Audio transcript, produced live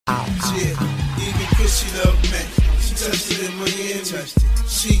Yeah, even Chrissy love me. She touched it in Miami.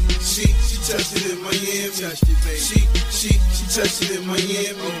 She touched it in Miami. She touched it in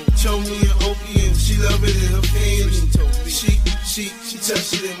Miami. Told me an opium. She love it in her family. She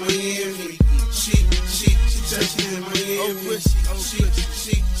touched it in Miami. She touched it in Miami.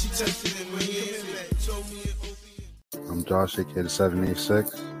 She touched it in Miami. Told me an opium. I'm Josh, aka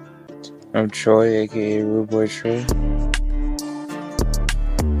 786. I'm Troy, aka Rude Boy Troy.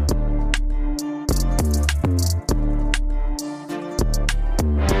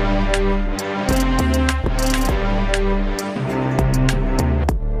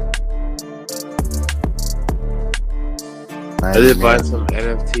 I did buy some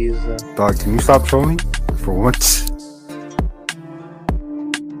NFTs. Dog, can you stop trolling for once?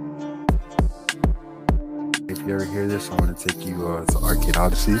 If you ever hear this, I want to take you to Arcade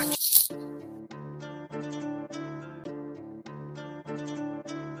Odyssey.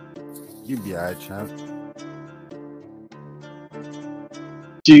 You'd be alright, champ.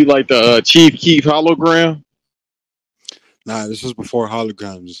 Do you like the Chief Keef hologram? Nah, this is before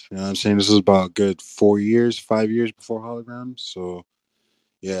holograms. You know what I'm saying? This is about a good 5 years before holograms. So,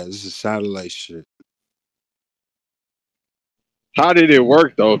 yeah, this is satellite shit. How did it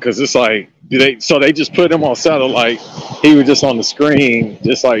work though? Because it's like, they just put him on satellite. He was just on the screen,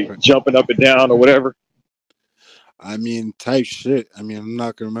 just like jumping up and down or whatever. I mean, type shit. I mean, I'm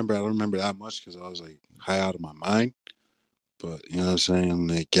not gonna remember. I don't remember that much because I was like high out of my mind. But you know what I'm saying?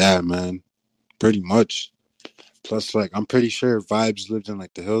 Like, yeah, man, pretty much. Plus, like, I'm pretty sure Vibes lived in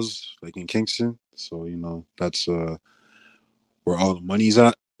like the hills, like in Kingston. So you know, that's where all the money's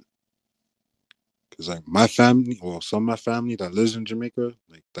at. Cause like my family, well, some of my family that lives in Jamaica,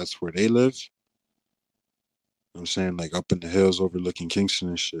 like that's where they live. You know what I'm saying, like up in the hills overlooking Kingston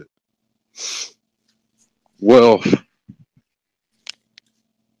and shit. Well,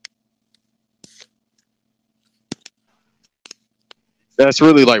 that's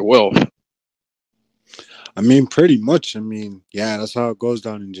really like wealth. I mean, pretty much. I mean, yeah, that's how it goes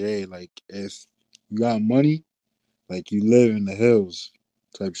down in J. Like, if you got money, like you live in the hills,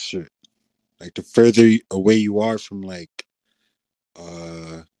 type shit. Like the further away you are from like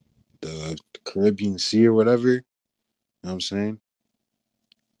the Caribbean Sea or whatever, you know what I'm saying?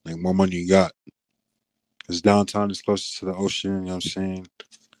 Like more money you got. Because downtown is closest to the ocean, you know what I'm saying?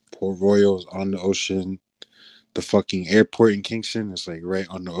 Port Royal is on the ocean. The fucking airport in Kingston is like right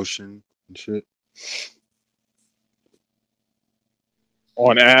on the ocean and shit.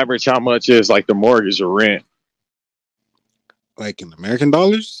 On average, how much is like the mortgage or rent? Like in American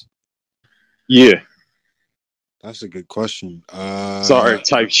dollars? Yeah. That's a good question. Sorry,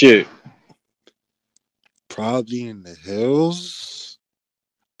 type shit. Probably in the hills.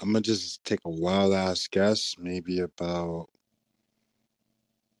 I'm gonna just take a wild ass guess. Maybe about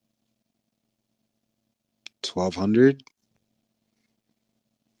 1,200.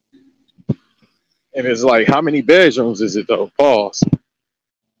 And it's like, how many bedrooms is it though? Pause.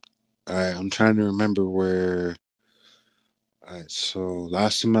 All right, I'm trying to remember where. All right, so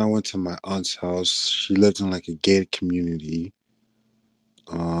last time I went to my aunt's house, she lived in like a gated community.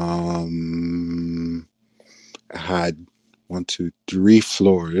 I had 1, 2, 3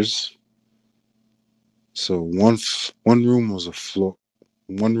 floors. So one room was a floor.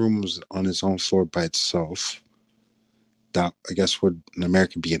 One room was on its own floor by itself. That I guess would in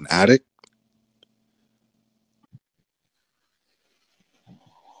America be an attic.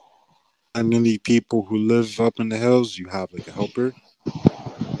 And many people who live up in the hills, you have like a helper. You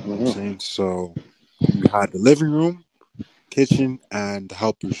know what I'm saying? So you had the living room, kitchen, and the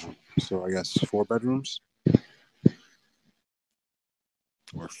helper's room. So I guess 4 bedrooms.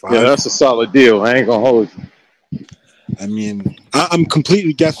 Or 5. Yeah, that's a solid deal. I ain't gonna hold you. I mean, I'm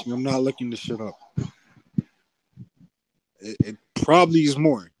completely guessing. I'm not looking this shit up. It probably is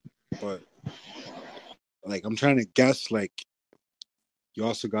more, but like I'm trying to guess. Like you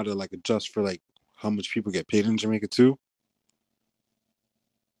also gotta like adjust for like how much people get paid in Jamaica too.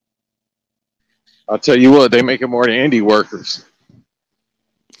 I'll tell you what, they make it more than indie workers.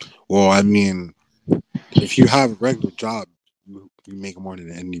 Well, I mean, if you have a regular job, you make more than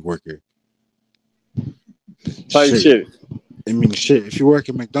an indie worker. Type shit. I mean, shit. If you work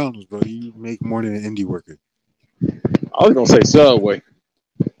at McDonald's, bro, you make more than an indie worker. I was gonna say Subway.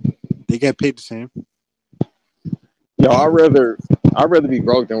 They get paid the same. Yo, I'd rather be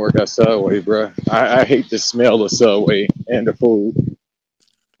broke than work at Subway, bro. I hate the smell of Subway and the food.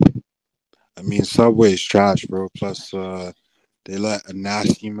 I mean, Subway is trash, bro. Plus, they let a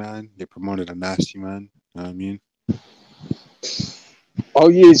nasty man. They promoted a nasty man. You know what I mean? Oh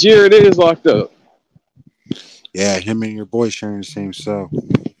yeah, Jared is locked up. Yeah, him and your boy sharing the same cell.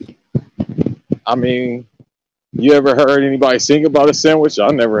 I mean, you ever heard anybody sing about a sandwich? I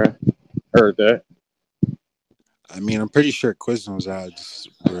never heard that. I mean, I'm pretty sure Quiznos ads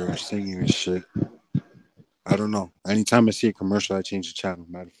were singing this shit. I don't know. Anytime I see a commercial, I change the channel.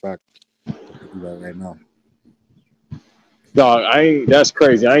 Matter of fact, I could do that right now. Dog, that's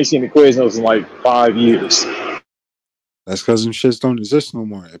crazy. I ain't seen the Quiznos in like 5 years. That's because them shits don't exist no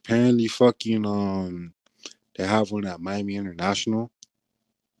more. Apparently, fucking they have one at Miami International.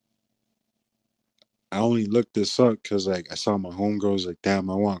 I only looked this up because like I saw my homegirls like, damn,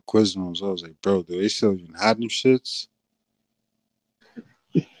 I want Quiznos. I was like, bro, do they still even have them shits?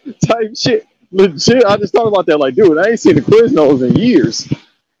 Type shit. Legit, I just thought about that. Like, dude, I ain't seen the Quiznos in years.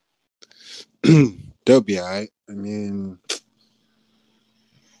 They'll be alright. I mean,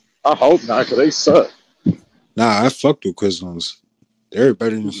 I hope not, because they suck. nah, I fucked with Quiznos. They're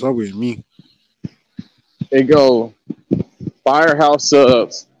better than Subway to me. They go Firehouse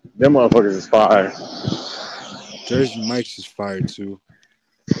subs. Them motherfuckers is fire. Jersey Mike's is fire too.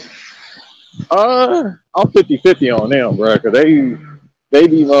 I'm 50-50 on them, bro, because they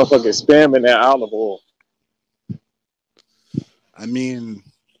be motherfucking spamming that olive oil. I mean,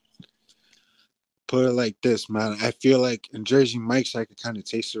 put it like this, man. I feel like in Jersey Mike's, I could kind of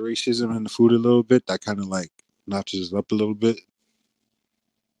taste the racism in the food a little bit. That kind of like notches it up a little bit.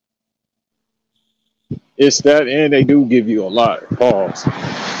 It's that, and they do give you a lot. Pause.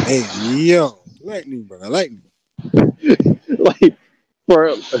 Hey, yo, lightning, brother, lightning. Like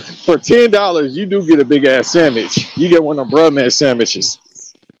for $10, you do get a big ass sandwich. You get one of them Brubman sandwiches.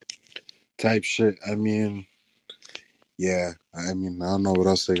 Type shit. I mean, yeah. I mean, I don't know what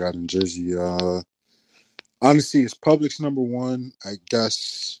else they got in Jersey. Honestly, it's Publix number one. I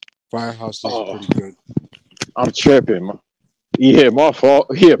guess Firehouse is pretty good. I'm tripping. Yeah, my fault.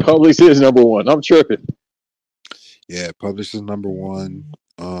 Yeah, Publix is number one. I'm tripping. Yeah, Publix is number one.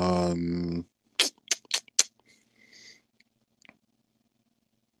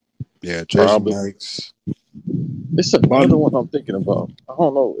 Yeah, Jersey Mike's. It's another one I'm thinking about. I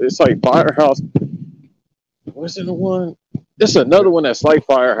don't know. It's like Firehouse. What's the one? It's another one that's like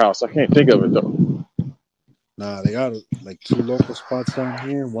Firehouse. I can't think of it though. Nah, they got like two local spots down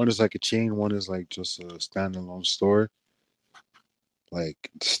here. One is like a chain. One is like just a standalone store. Like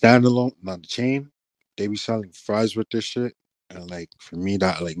standalone, not the chain. They be selling fries with this shit, and like for me,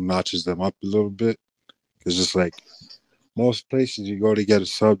 that like notches them up a little bit. It's just like most places you go to get a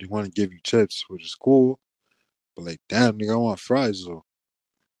sub, they want to give you chips, which is cool. But like, damn, nigga, I want fries though.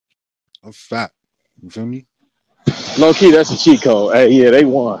 I'm fat. You feel me? Low key, that's a cheat code. Hey, yeah, they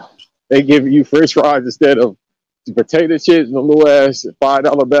won. They give you French fries instead of potato chips and a little ass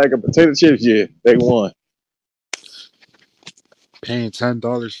 $5 bag of potato chips. Yeah, they won. Paying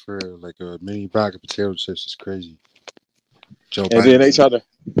 $10 for like a mini bag of potato chips is crazy. Joe And Biden. then they try to,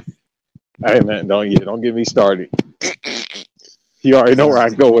 hey man, don't get me started. You already know where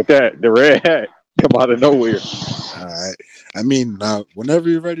I go with that. The red hat come out of nowhere. All right. I mean, whenever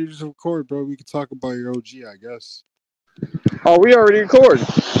you're ready to record, bro, we can talk about your OG, I guess. Oh, we already recorded.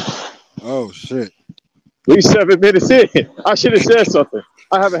 Oh shit. We 7 minutes in. I should have said something.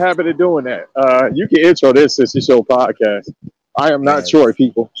 I have a habit of doing that. You can intro this since it's your podcast. I am not Troy,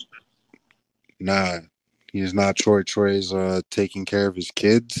 people. Nah, he's not Troy. Troy's taking care of his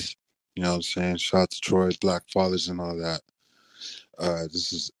kids. You know what I'm saying? Shout out to Troy, Black Fathers and all that.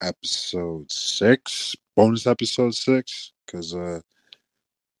 This is episode 6, bonus episode 6, because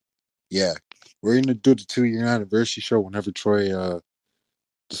yeah, we're gonna do the 2-year anniversary show whenever Troy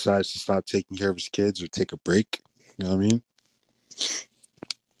decides to stop taking care of his kids or take a break. You know what I mean?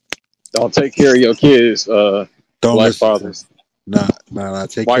 Don't take care of your kids, Don't Black fathers. Nah,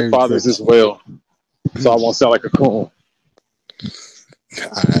 take White care of fathers as well. So I won't sound like a coon.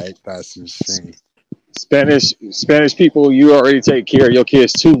 Alright, that's insane. Spanish people, you already take care of your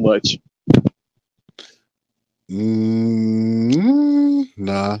kids too much.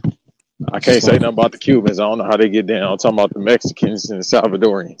 Nah. I can't say nothing about the Cubans. I don't know how they get down. I'm talking about the Mexicans and the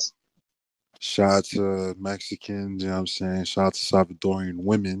Salvadorians. Shout out to Mexicans, you know what I'm saying? Shout out to Salvadorian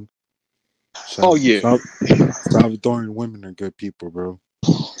women. Salvadorian women are good people, bro.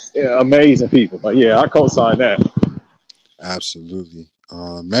 Yeah, amazing people. But yeah, I co-sign that. Absolutely.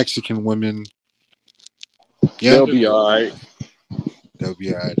 Mexican women, yeah, they'll be all right. They'll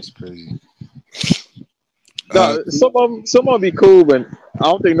be all right. It's crazy. Some of them be cool, but I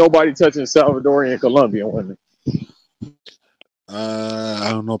don't think nobody touching Salvadorian and Colombian women. I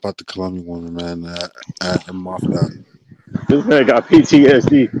don't know about the Colombian woman, man. I'm off that. This man got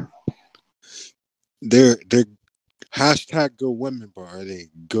PTSD. They're hashtag good women, but are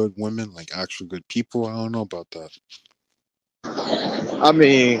they good women, like actual good people? I don't know about that. I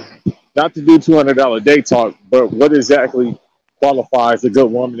mean, not to do $200 day talk, but what exactly qualifies a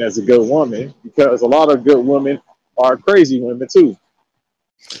good woman as a good woman? Because a lot of good women are crazy women too.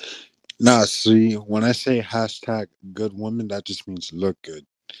 Nah, see, when I say hashtag good woman, that just means look good.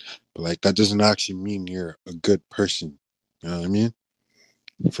 But like that doesn't actually mean you're a good person. You know what I mean?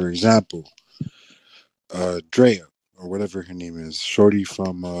 For example, Drea or whatever her name is, Shorty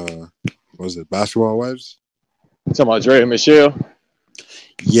from what was it, Basketball Wives? You talking about Dre and Michelle?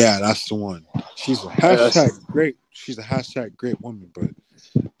 Yeah, that's the one. She's a That's, hashtag great. She's a hashtag great woman, but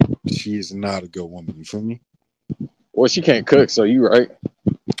she is not a good woman. You feel me? well, she can't cook, so you right.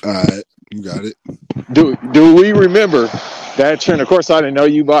 All right, you got it. Do we remember that trend? Of course, I didn't know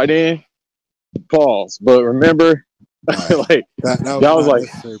you by then. Pause. But remember, All right, like that was that was not like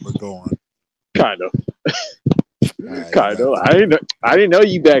necessary, but go on. kind of, All right, you kind got of. it. I didn't know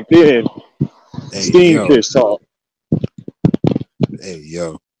you back then. Hey Steam yo, fish talk. hey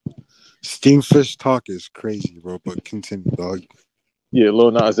yo. Steamfish talk is crazy, bro. But continue, dog. Yeah,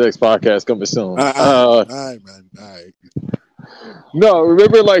 Lil Nas X podcast coming soon. All right, man. All right. No,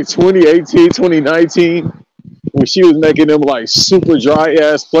 remember like 2018, 2019, when she was making them like super dry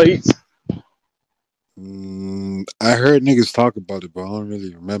ass plates? I heard niggas talk about it, but I don't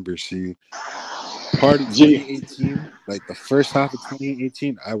really remember. See, part of Gee, 2018, like the first half of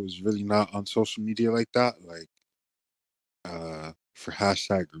 2018, I was really not on social media like that, like for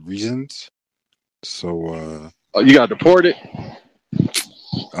hashtag reasons. So oh, you got deported?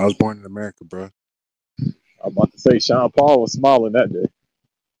 I was born in America, bro. I'm about to say Sean Paul was smiling that day.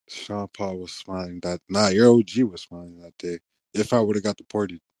 Sean Paul was smiling that. Nah, your OG was smiling that day. If I would have got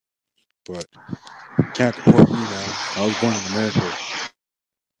deported, but can't deport me, man. I was born in America.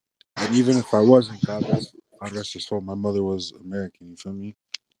 And even if I wasn't, God rest her soul, my mother was American, you feel me?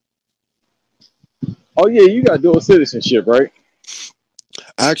 Oh yeah, you got dual citizenship, right?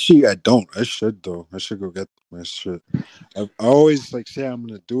 Actually, I don't. I should, though. I should go get my shit. I always, like, say I'm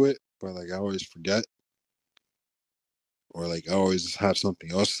going to do it, but, like, I always forget. Or, like, I always have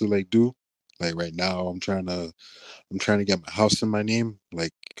something else to, like, do. Like, right now, I'm trying to get my house in my name,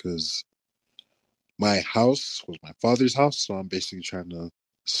 like, because my house was my father's house, so I'm basically trying to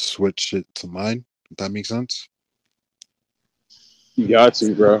switch it to mine, if that makes sense. You got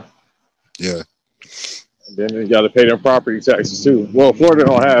to, bro. Yeah. And then you got to pay them property taxes too. Well, Florida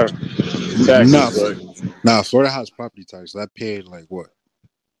don't have Nah, taxes, but Florida has property tax. I paid, like, what,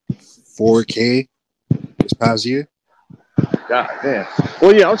 $4K this past year? God damn.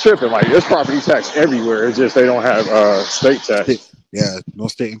 Well, yeah, I'm tripping. Like, there's property tax everywhere. It's just they don't have state tax. Yeah, no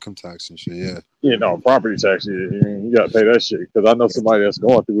state income tax and shit, yeah. You know, property tax. You got to pay that shit. Because I know somebody that's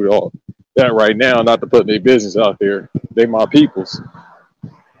going through it all that right now. Not to put their business out there. They my peoples.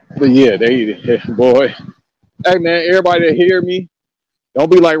 But yeah, boy. Hey man, everybody that hear me,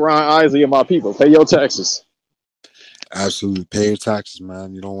 don't be like Ron Isley and my people. Pay your taxes. Absolutely. Pay your taxes,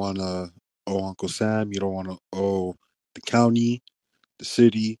 man. You don't want to owe Uncle Sam. You don't want to owe the county, the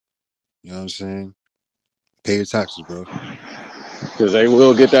city. You know what I'm saying? Pay your taxes, bro. Because they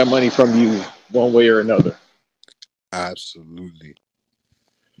will get that money from you one way or another. Absolutely.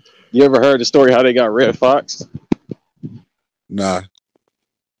 You ever heard the story how they got Red Fox? Nah.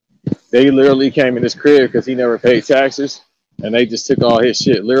 They literally came in his crib because he never paid taxes, and they just took all his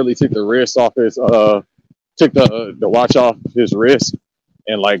shit. Literally took the wrist off his, took the watch off his wrist,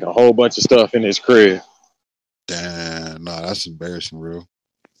 and like a whole bunch of stuff in his crib. Damn. Nah, that's embarrassing, bro.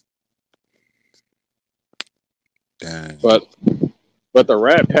 Damn. But the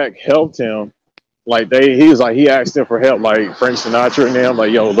Rat Pack helped him. Like he was like he asked them for help, like Frank Sinatra and them,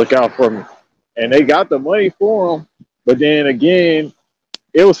 like yo, look out for me, and they got the money for him. But then again,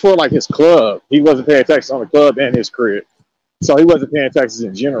 it was for like his club. He wasn't paying taxes on the club and his crib, so he wasn't paying taxes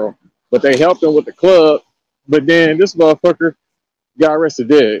in general. But they helped him with the club. But then this motherfucker got arrested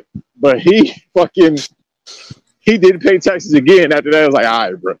dead. But he didn't pay taxes again after that. I was like,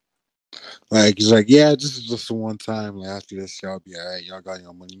 all right, bro. Like, he's like, yeah, this is just the one time. Like, after this, y'all be all right. Y'all got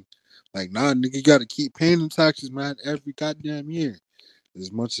your money. Like, nah, nigga, you got to keep paying them taxes, man, every goddamn year. As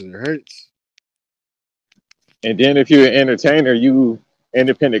much as it hurts. And then if you're an entertainer, you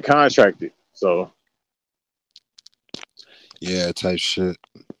independent contracted. So Yeah, type shit.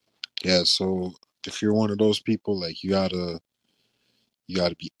 Yeah, so if you're one of those people, like, you gotta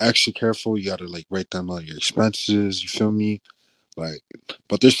be extra careful. You gotta, like, write down all your expenses. You feel me? Like,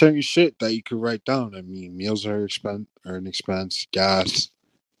 but there's certain shit that you could write down. I mean, meals are an expense, gas.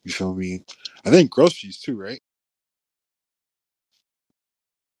 You feel me? I think groceries too, right?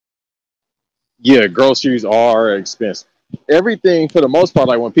 yeah, groceries are expensive. Everything for the most part,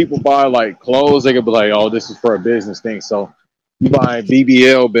 like when people buy like clothes, they could be like, "Oh, this is for a business thing." So you buying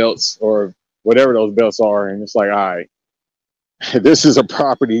BBL belts or whatever those belts are, and it's like, all right, this is a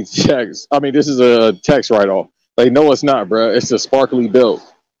property tax. I mean, this is a tax write-off. Like, no, it's not, bro. It's a sparkly belt.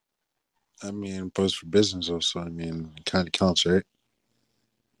 I mean, but it's for business also. I mean, it kind of counts, right?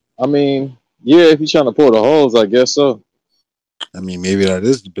 I mean, yeah, if you're trying to pull the holes, I guess so. I mean, maybe that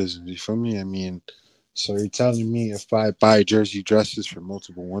is the business. You feel me? I mean, so you're telling me if I buy jersey dresses for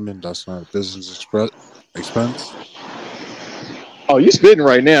multiple women, that's not a business expense? Oh, you spitting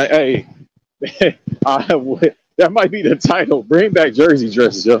right now. Hey, that might be the title. Bring back jersey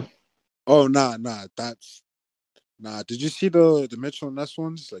dresses, yo. Oh, nah. That's nah. Did you see the Mitchell and Ness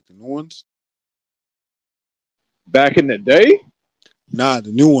ones, like the new ones? Back in the day? Nah,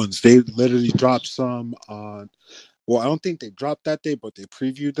 the new ones. They literally dropped some on. Well, I don't think they dropped that day, but they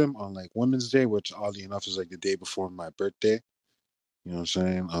previewed them on like Women's Day, which oddly enough is like the day before my birthday. You know what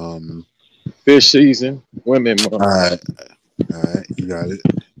I'm saying? Fish season, women All month. right, you got it.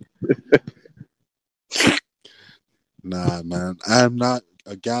 Nah, man, I am not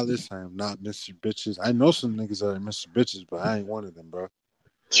a gallus. I am not Mr. Bitches. I know some niggas that are Mr. Bitches, but I ain't one of them, bro.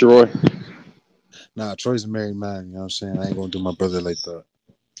 Troy. Nah, Troy's a married man. You know what I'm saying? I ain't gonna do my brother like that.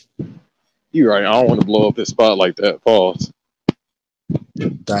 You right. I don't want to blow up his spot like that. Pause.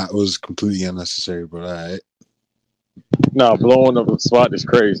 That was completely unnecessary, but all right. Nah, blowing up a spot is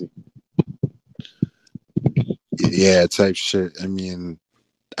crazy. Yeah, type shit. I mean,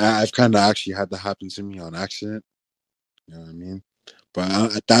 I've kind of actually had that happen to me on accident. You know what I mean?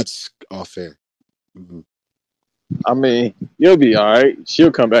 But that's all fair. Mm-hmm. I mean, you'll be all right.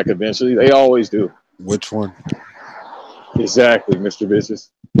 She'll come back eventually. They always do. Which one? Exactly, Mr.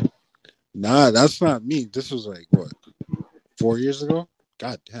 Business. Nah, that's not me. This was like, what, 4 years ago?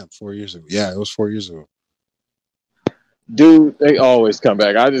 God damn, 4 years ago. Yeah, it was 4 years ago. Dude, they always come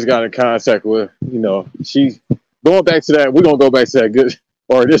back. I just got in contact with, she's going back to that. We're going to go back to that good,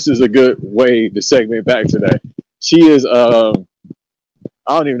 or this is a good way to segment back to that. She is, I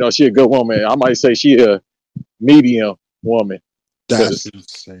don't even know if she's a good woman. I might say she a medium woman. That's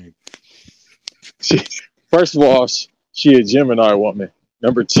insane. First of all, she a Gemini woman.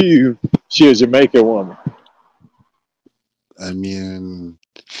 Number two, she a Jamaican woman. I mean,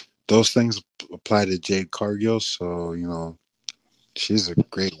 those things apply to Jade Cargill, so, she's a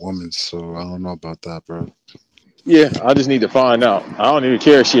great woman, so I don't know about that, bro. Yeah, I just need to find out. I don't even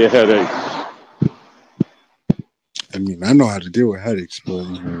care if she a headache. I mean, I know how to deal with headaches, but,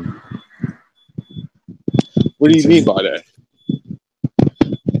 What do you mean by that?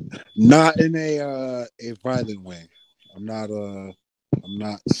 Not in a violent way. I'm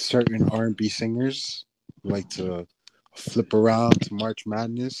not certain R&B singers who like to flip around to March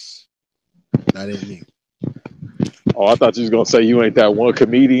Madness. That ain't me. Oh, I thought you was gonna say you ain't that one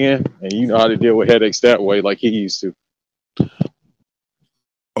comedian and you know how to deal with headaches that way like he used to.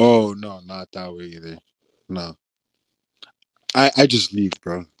 Oh no, not that way either. No. I just leave,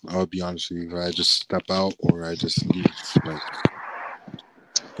 bro. I'll be honest with you. I just step out or I just leave.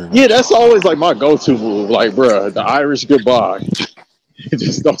 Yeah, that's always like my go-to move. Like, bro, the Irish goodbye.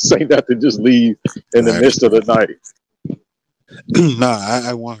 Just don't say nothing. Just leave in the midst of the night. Nah,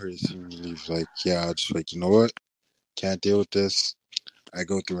 I want her to see me leave. Like, yeah, I'll just like, you know what? Can't deal with this. I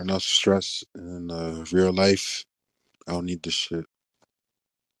go through enough stress in real life. I don't need this shit.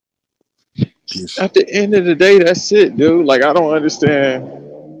 Peace. At the end of the day, that's it, dude. Like, I don't understand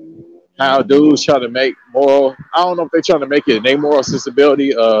how dudes try to make moral. I don't know if they're trying to make it their moral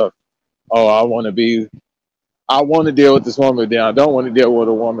sensibility of, oh, I want to deal with this woman, then I don't want to deal with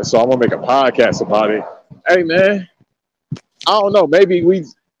a woman, so I'm gonna make a podcast about it. Hey, man, I don't know. Maybe we,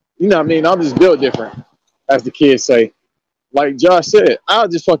 you know what I mean? I'm just built different, as the kids say. Like Josh said, I'll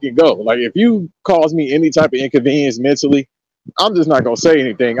just fucking go. Like, if you cause me any type of inconvenience mentally, I'm just not gonna say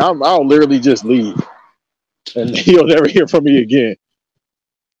anything. I'll literally just leave, and you'll never hear from me again.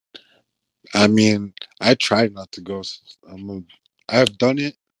 I mean, I try not to ghost. I've done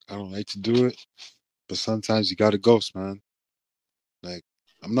it. I don't like to do it, but sometimes you gotta ghost, man. Like,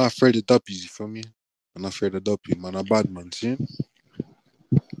 I'm not afraid of duppies. You feel me? I'm not afraid of duppies, man. I'm bad, man. See?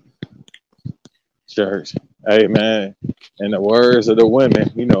 Church. Hey, man. In the words of the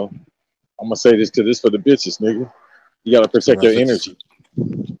women, I'm gonna say this because this for the bitches, nigga. You gotta protect your energy.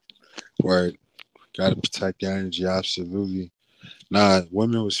 Word. Gotta protect your energy, absolutely. Nah, the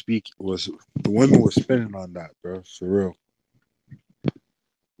women were spinning on that, bro. For real.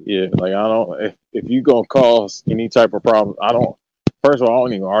 Yeah, like I don't. If you gonna cause any type of problem, First of all, I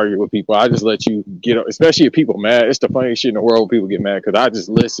don't even argue with people. I just let you get up, especially if people mad. It's the funniest shit in the world when people get mad because I just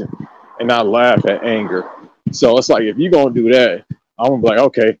listen and I laugh at anger. So it's like if you gonna do that, I'm gonna be like,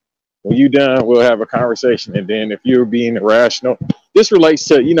 okay, When you done, we'll have a conversation. And then if you're being irrational, this relates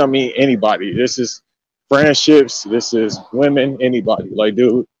to, you know what I mean, anybody. This is friendships. This is women, anybody. Like,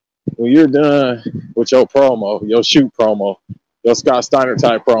 dude, when you're done with your promo, your shoot promo, your Scott Steiner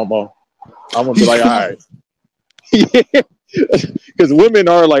type promo, I'm going to be like, all right. Because women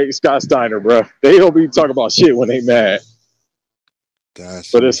are like Scott Steiner, bro. They don't be talking about shit when they mad.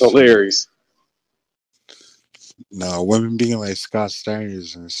 But it's hilarious. No, women being like Scott Steiner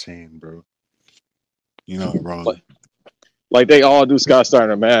is insane, bro. You're not wrong. Like they all do Scott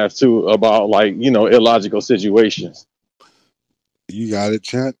Steiner math too about like, you know, illogical situations. You got it,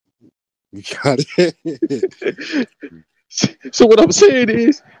 Chat. You got it. So what I'm saying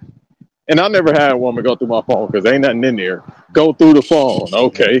is, and I never had a woman go through my phone because ain't nothing in there. Go through the phone,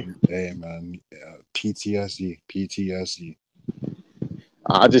 okay? Hey man, PTSD.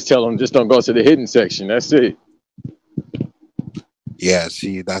 I just tell them just don't go to the hidden section. That's it. Yeah,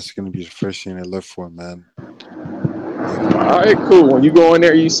 see, that's gonna be the first thing I look for, man. All right, cool. When you go in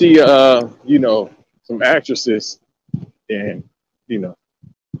there, you see, you know, some actresses, and you know,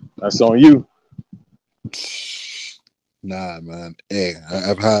 that's on you. Nah, man. Hey,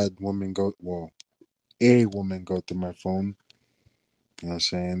 I've had women go. Well, a woman go through my phone. You know what I'm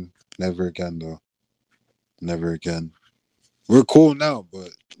saying? Never again, though. Never again. We're cool now,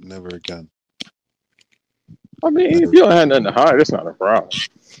 but never again. I mean, if you don't have nothing to hide, that's not a problem.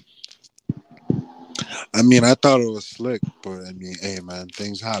 I mean, I thought it was slick, but I mean, hey, man,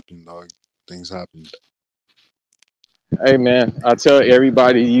 things happen, dog. Things happen. Hey, man, I tell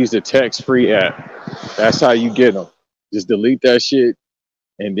everybody to use the text-free app. That's how you get them. Just delete that shit,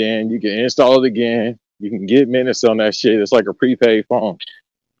 and then you can install it again. You can get minutes on that shit. It's like a prepaid phone.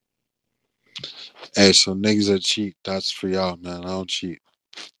 Hey, so niggas that cheat, that's for y'all, man. I don't cheat.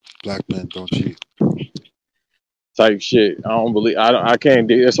 Black men don't cheat. Type shit. I can't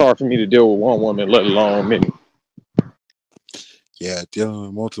do. It's hard for me to deal with one woman, let alone many. Yeah, dealing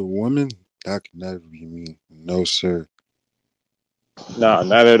with multiple women, that can never be me. No, sir. Nah,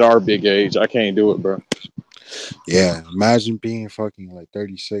 not at our big age. I can't do it, bro. Yeah, imagine being fucking like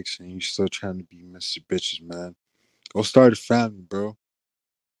 36 and you still trying to be Mr. Bitches, man. Go start a family, bro.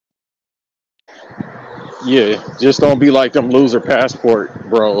 Yeah, just don't be like them loser passport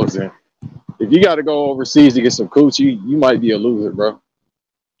bros. And if you got to go overseas to get some coochie, you might be a loser, bro.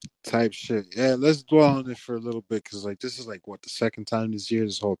 Type shit. Yeah, let's dwell on it for a little bit because, like, this is like what the second time this year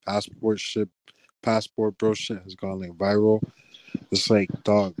this whole passport bro shit has gone like viral. It's like,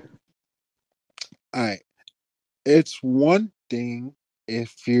 dog. Alright, it's one thing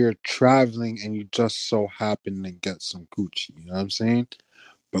if you're traveling and you just so happen to get some coochie. You know what I'm saying?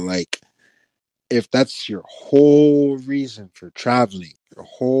 But like, if that's your whole reason for traveling, your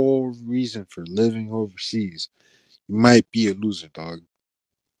whole reason for living overseas, you might be a loser, dog.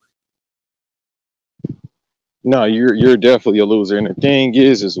 No, you're definitely a loser. And the thing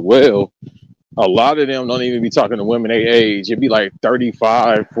is, as well, a lot of them don't even be talking to women their age. It'd be like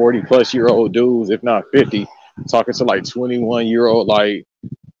 35, 40 plus year old dudes, if not 50, talking to like 21-year-old like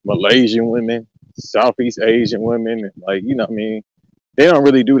Malaysian women, Southeast Asian women, and like, you know what I mean? They don't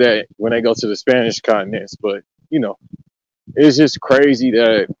really do that when they go to the Spanish continents, but you know, it's just crazy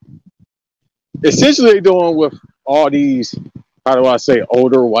that essentially they're doing with all these, how do I say,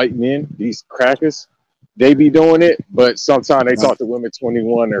 older white men, these crackers. They be doing it, but sometimes they talk to women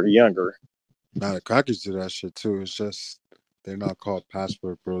 21 or younger. Now the crackers do that shit too. It's just they're not called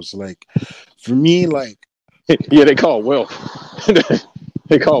passport bros. Like for me, like Yeah, they call wealth.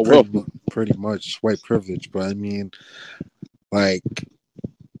 They call wealth. Pretty much white privilege. But I mean, like,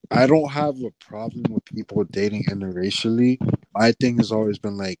 I don't have a problem with people dating interracially. My thing has always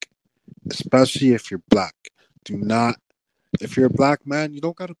been like, especially if you're black, do not. If you're a black man, you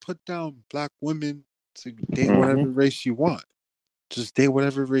don't got to put down black women to date whatever race you want. Just date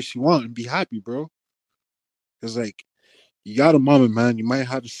whatever race you want and be happy, bro. Because like, you got a mama, man. You might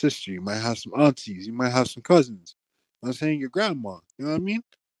have a sister. You might have some aunties. You might have some cousins. You know what I'm saying? Your grandma. You know what I mean?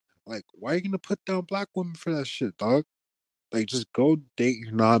 Like, why are you gonna put down black women for that shit, dog? Like, just go date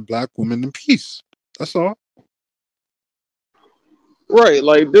your non-black woman in peace. That's all. Right,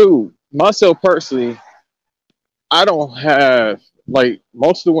 like, dude, myself personally, I don't have like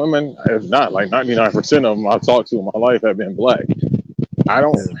most of the women, if not like 99% of them I've talked to in my life have been black. I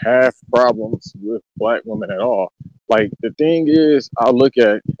don't have problems with black women at all. Like the thing is, I look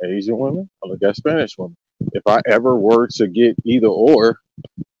at Asian women, I look at Spanish women. If I ever were to get either or,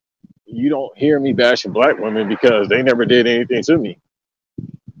 you don't hear me bashing black women because they never did anything to me.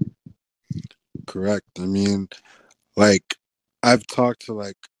 Correct. I mean, like, I've talked to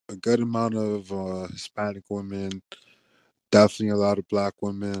like a good amount of Hispanic women, definitely a lot of black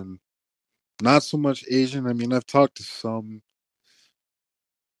women. Not so much Asian. I mean, I've talked to some.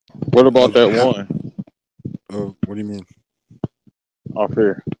 What about that Ha- one oh, what do you mean? off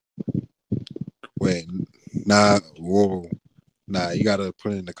here? Wait, nah, whoa, nah. You gotta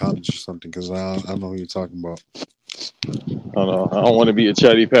put it in the comments or something because I don't know who you're talking about. Hold on. I don't want to be a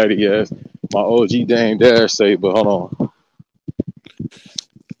chatty patty as my OG Dame Dash say, but hold on.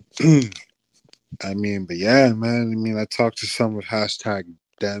 I mean, but yeah, man. I mean, I talked to some with hashtag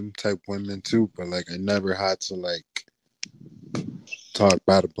them type women too, but like I never had to like talk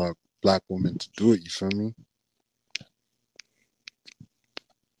bad about black women to do it. You feel me?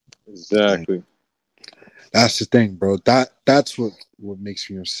 Exactly. That's the thing, bro. That's what makes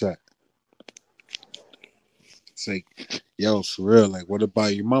me upset. It's like, yo, for real. Like, what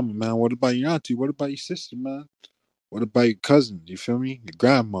about your mama, man? What about your auntie? What about your sister, man? What about your cousin? You feel me? Your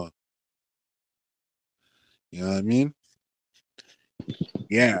grandma. You know what I mean?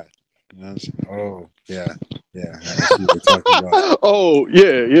 Yeah. You know what I'm saying? Oh, yeah. Yeah. I see what you're talking about. Oh,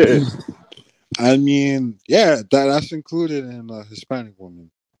 yeah. I mean, yeah, that's included in Hispanic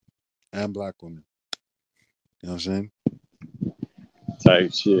women and black women. You know what I'm saying?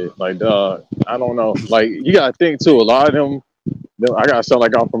 Type shit. Like, dog, I don't know. Like, you gotta think too. A lot of them. I gotta sound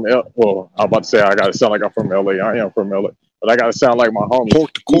like I'm from L. Well, I'm about to say I gotta sound like I'm from LA. I am from LA, but I gotta sound like my homies.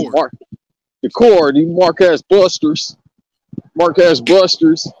 Pork the core. These Marquez Busters.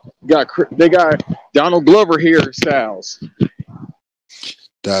 They got Donald Glover hairstyles.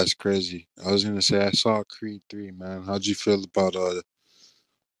 That's crazy. I was gonna say I saw Creed 3, man. How'd you feel about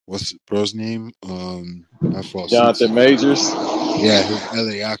what's the bro's name? I fall asleep. Jonathan Majors. Yeah, his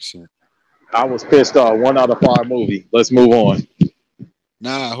LA accent. I was pissed off. 1 out of 5 movie. Let's move on.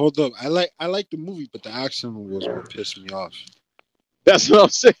 Nah, hold up. I like the movie, but the accent was what pissed me off. That's what I'm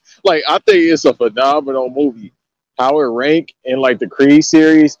saying. Like, I think it's a phenomenal movie. How it ranked in like the Creed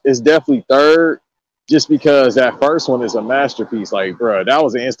series is definitely third, just because that first one is a masterpiece. Like, bro, that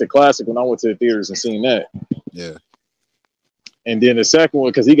was an instant classic when I went to the theaters and seen that. Yeah. And then the second one,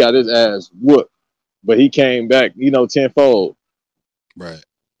 because he got his ass whooped, but he came back, tenfold. Right.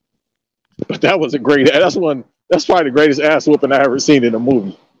 But that was a great. That's probably the greatest ass whooping I ever seen in a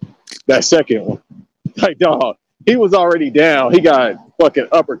movie. That second one, like, dog, he was already down. He got fucking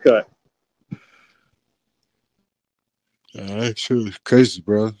uppercut. That shit was crazy,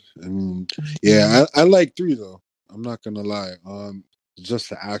 bro. I mean, yeah, I like 3 though. I'm not gonna lie. Just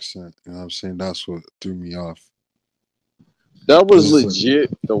the accent, you know what I'm saying? That's what threw me off. That was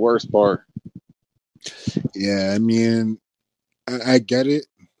legit the worst part. Yeah, I mean, I get it.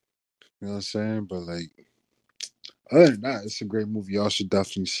 You know what I'm saying? But like, other than that, it's a great movie. Y'all should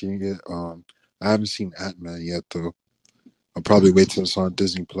definitely see it. I haven't seen Ant-Man yet though. I'll probably wait till it's on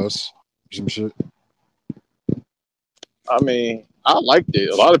Disney Plus or some shit. I mean, I liked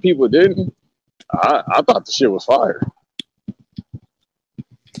it. A lot of people didn't. I thought the shit was fire.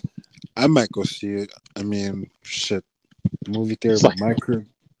 I might go see it. I mean, shit. Movie theater by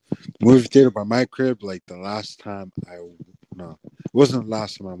my crib. Like the last time it wasn't the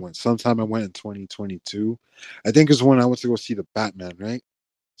last time I went. Sometime I went in 2022. I think it's when I went to go see the Batman, right?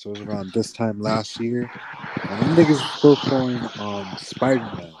 So it was around this time last year. And them niggas were still showing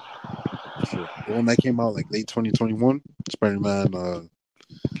Spider-Man. Shit. The one that came out like late 2021. Spider-Man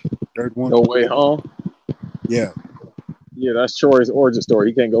third one. No Way Home. Yeah. Yeah, that's Troy's origin story.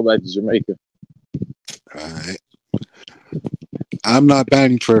 He can't go back to Jamaica. All right. I'm not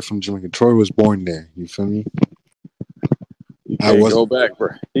banning Troy from Jamaica. Troy was born there. You feel me? He can't go back, bro.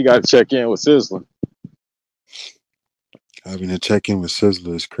 He got to check in with Sizzler. Having to check in with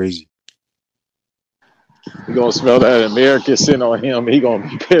Sizzler is crazy. He gonna smell that American scent on him. He gonna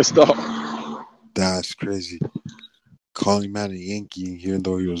be pissed off. That's crazy. Calling man a Yankee, even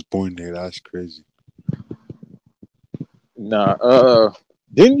though he was born there, that's crazy. Nah,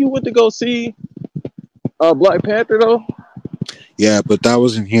 didn't you went to go see Black Panther though? Yeah, but that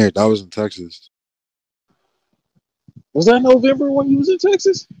wasn't here. That was in Texas. Was that November when you was in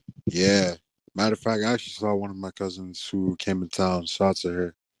Texas? Yeah. Matter of fact, I actually saw one of my cousins who came in town. Shout out to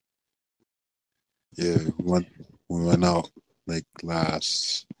her. Yeah, we went out like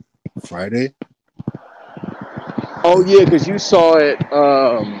last Friday. Oh yeah, because you saw it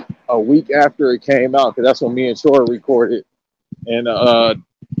a week after it came out. Because that's when me and Troy recorded, and the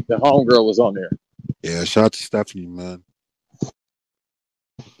homegirl was on there. Yeah, shout out to Stephanie, man.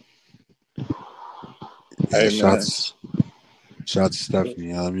 Yeah, Hey, shout out to Stephanie.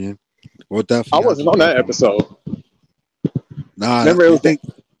 You know what I mean? Well, definitely. I wasn't on that episode. Nah,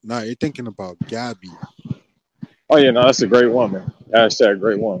 you're thinking about Gabby. Oh yeah, no, that's a great woman. Hashtag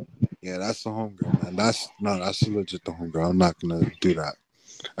great woman. Yeah, that's the homegirl, man. That's legit the homegirl. I'm not gonna do that.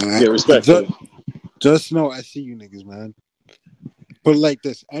 Yeah, respectfully. Just know I see you niggas, man. But like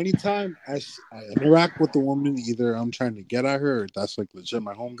this, anytime I interact with a woman, either I'm trying to get at her or that's like legit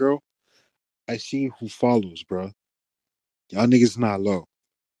my homegirl, I see who follows, bro. Y'all niggas not low.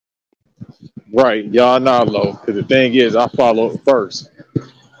 Right, y'all not low. Because the thing is, I followed first,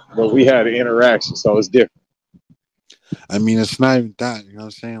 but we had an interaction, so it's different. I mean, it's not even that. You know what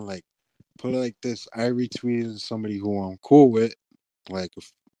I'm saying? Like, put it like this: I retweeted somebody who I'm cool with, like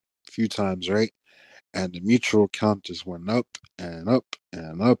few times, right? And the mutual count just went up and up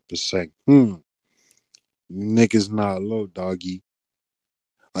and up. It's like, niggas not low, doggy.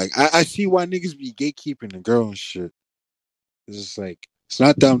 Like, I see why niggas be gatekeeping the girl and shit. It's just like, it's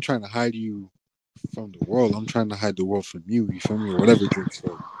not that I'm trying to hide you from the world. I'm trying to hide the world from you. You feel me? Or whatever Drake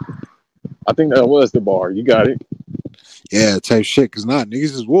said. I think that was the bar. You got it. Yeah, type shit. Cause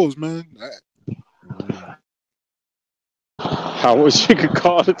niggas is wolves, man. I wish you could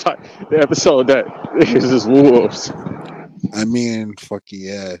call the episode that niggas is wolves. I mean, fuck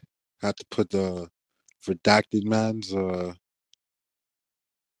yeah. Have to put the redacted man's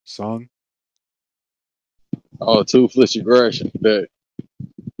song. Oh, toothless aggression. That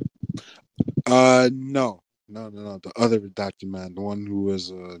No. No. The other redacted man, the one who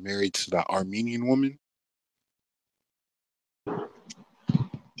was married to that Armenian woman.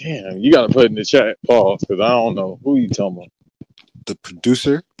 damn, you gotta put in the chat pause because I don't know who you talking about. The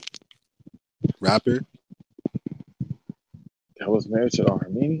producer, rapper. That was married to the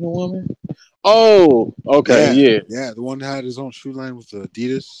Armenian woman. Oh, okay, yeah. Yeah, the one that had his own shoe line with the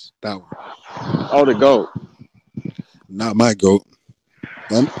Adidas. That one. Oh, the goat. Not my goat.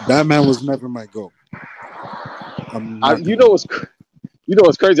 That man was never my goat. You know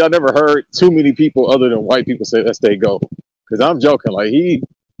what's crazy? I never heard too many people other than white people say that's their goat. Because I'm joking, like he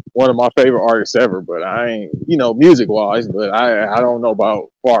one of my favorite artists ever, but I ain't, music wise, but I don't know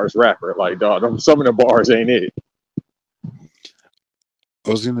about far as rapper. Like dog, some of the bars ain't it. I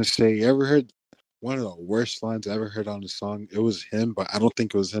was gonna say, you ever heard one of the worst lines I ever heard on the song? It was him, but I don't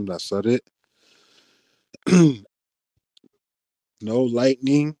think it was him that said it. No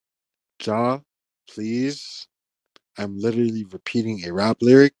lightning, jaw, please. I'm literally repeating a rap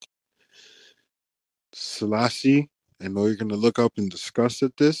lyric. Selassie, I know you're gonna look up and discuss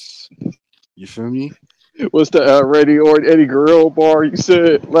at this. You feel me? What's the Radio or Eddie Guerrero bar you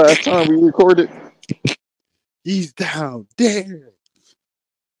said last time we recorded? He's down there.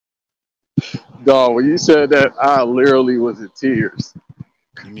 Dog, when you said that, I literally was in tears.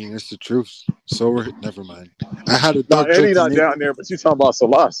 I mean, it's the truth. So never mind. I had a Nah, dark joke Eddie to not make. down there, but you talking about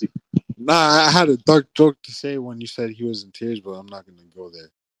Selassie. Nah, I had a dark joke to say when you said he was in tears, but I'm not gonna go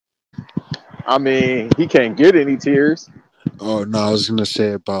there. I mean, he can't get any tears. Oh no, I was gonna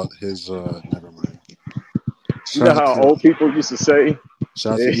say about his. Never mind. You know how old people used to say?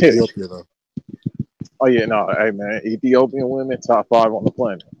 Shout out to Ethiopia though. Oh yeah, no, hey man, Ethiopian women top 5 on the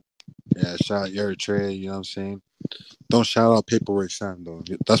planet. Yeah, shout out Eritrea. You know what I'm saying? Don't shout out Paperwork Sam though.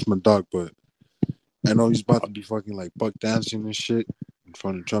 That's my dog, but I know he's about to be fucking like buck dancing and shit in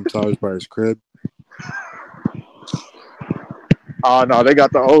front of Trump Towers by his crib. Oh no, they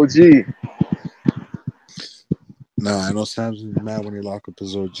got the OG. Nah, I know Sam's mad when they lock up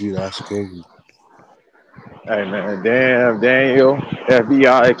his OG. That's crazy. Hey man, damn Daniel,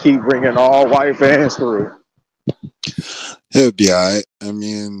 FBI keep bringing all white fans through. He'll be alright. I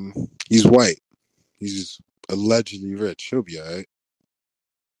mean, he's white. He's allegedly rich. He'll be alright.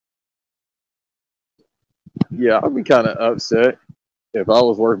 Yeah, I'd be kind of upset if I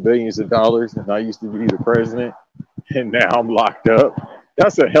was worth billions of dollars and I used to be the president and now I'm locked up.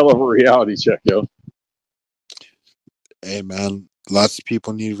 That's a hell of a reality check, yo. Hey man, lots of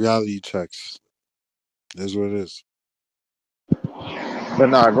people need reality checks. That's what it is. But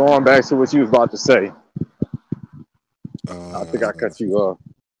nah, going back to what you was about to say. I think I cut you off.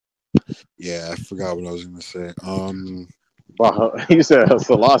 Yeah, I forgot what I was gonna say. You said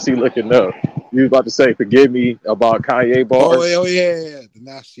Selassie looking up. You was about to say, forgive me about Kanye bars. Oh yeah. The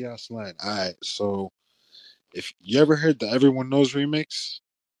nasty ass line. Alright, so if you ever heard the Everyone Knows remix,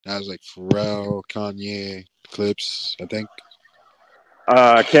 that was like Pharrell, Kanye, Clips, I think.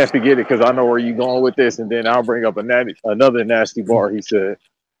 I can't forget it because I know where you going with this, and then I'll bring up another nasty bar he said,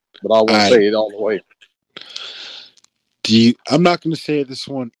 but I won't say it all the way. I'm not gonna say this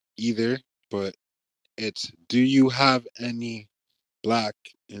one either, but it's, do you have any black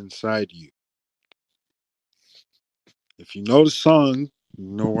inside you? If you know the song, you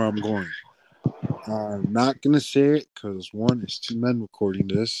know where I'm going. I'm not gonna say it because one, it's two men recording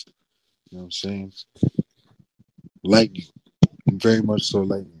this. You know what I'm saying? Lightning, very much so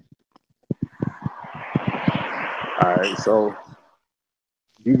lightning. All right, so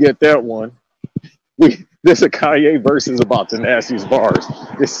You get that one. This a Kanye versus about the nastiest bars.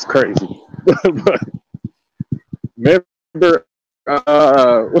 This is crazy. But remember,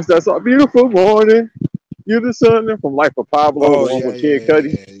 what's that song? Beautiful morning. You're the son from Life of Pablo, the Oh one yeah, with yeah, Kid yeah,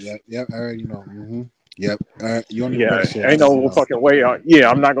 Cudi. yeah, yeah, yeah. I already know. Yep. You don't even Yeah, gotta say. I ain't already no know. fucking way. Yeah,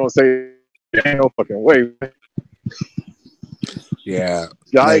 I'm not gonna say ain't no fucking way. Yeah,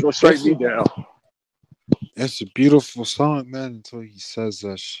 Y'all ain't like gonna strike me down. it's a beautiful song, man. Until he says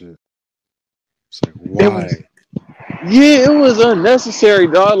that shit, it's like It why? was, yeah, it was unnecessary,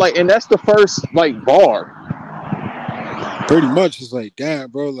 dog. Like, and that's the first like bar. Pretty much, it's like damn,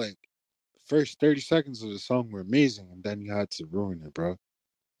 bro. Like the first 30 seconds of the song were amazing, and then you had to ruin it, bro.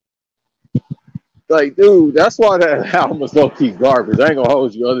 Like, dude, that's why that album was low key garbage. I ain't gonna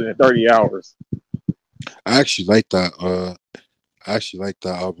hold you other than 30 hours. I actually like that. I actually like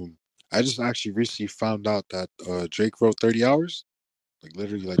that album. I just actually recently found out that Drake wrote 30 Hours, like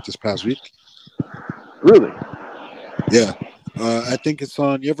literally like this past week. Really? Yeah. I think it's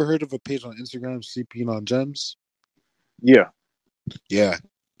on. You ever heard of a page on Instagram, Sleeping on Gems? Yeah. Yeah.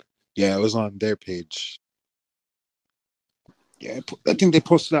 Yeah, it was on their page. Yeah, I think they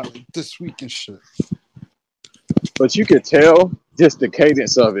posted out like this week and shit. But you could tell just the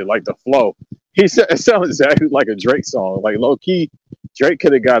cadence of it, like the flow. He said it sounds exactly like a Drake song. Like low key, Drake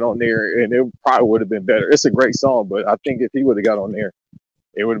could have got on there and it probably would have been better. It's a great song, but I think if he would have got on there,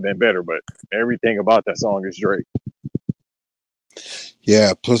 it would have been better. But everything about that song is Drake.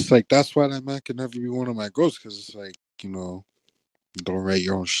 Yeah, plus like that's why that man could never be one of my goats because it's like don't write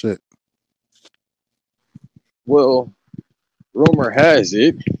your own shit. Well, rumor has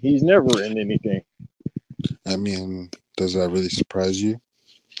it he's never in anything. I mean, does that really surprise you?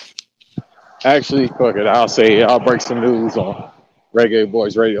 Actually, fuck it. I'll say it. I'll break some news on Reggae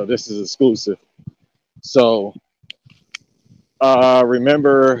Boys Radio. This is exclusive. So,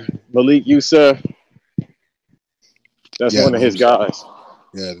 remember Malik Youssef? That's Yeah, one of his guys.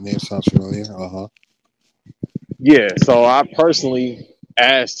 Yeah, the name sounds familiar. Yeah. So I personally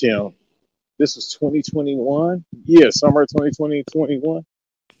asked him. This was 2021. Yeah, summer 2021.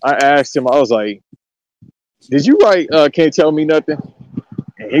 I asked him. I was like, "Did you write? Can't tell me nothing?"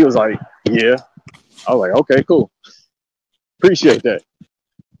 And he was like, "Yeah." I was like, "Okay, cool. Appreciate that."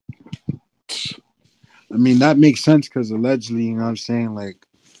 I mean, that makes sense because allegedly, you know what I'm saying? Like,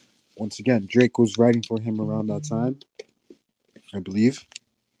 once again, Drake was writing for him around that time, I believe.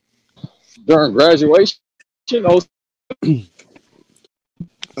 During graduation,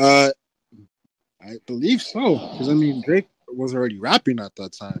 I believe so. Because, I mean, Drake was already rapping at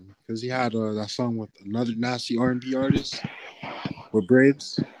that time because he had that song with another nasty R&B artist with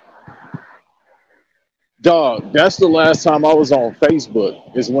braids. dog, that's the last time I was on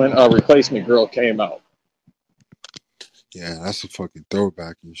Facebook is when Replacement Girl came out. Yeah, that's a fucking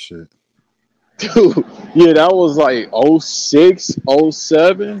throwback and shit. Dude, yeah, that was like 06,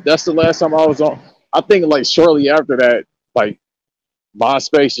 07. That's the last time I was on. I think like shortly after that, like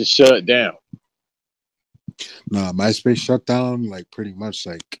MySpace just shut down. Nah, MySpace shut down like pretty much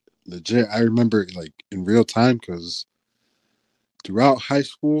like legit. I remember like in real time because throughout high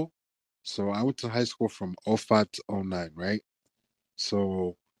school, so I went to high school from 05 to 09, right?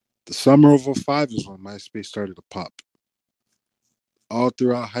 So the summer of 05 is when MySpace started to pop. All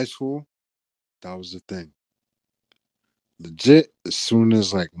throughout high school, that was the thing. Legit, as soon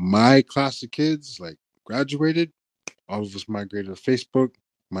as like my class of kids like graduated, all of us migrated to Facebook.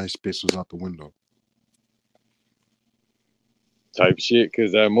 MySpace was out the window. Type shit,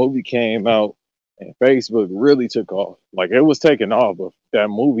 because that movie came out and Facebook really took off. Like it was taking off, but that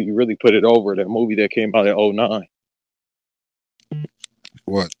movie really put it over. That movie that came out in 09.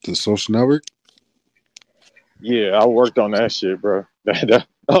 What, the social network? Yeah, I worked on that shit, bro. That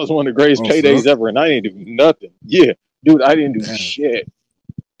was one of the greatest Oh, for paydays real? ever, and I didn't do nothing. Yeah, dude, I didn't do Damn. shit.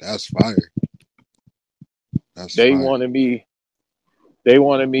 That's fire. That's They fire. wanted me. They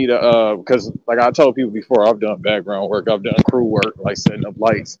wanted me to, because like I told people before, I've done background work, I've done crew work, like setting up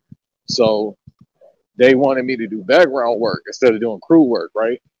lights. So they wanted me to do background work instead of doing crew work,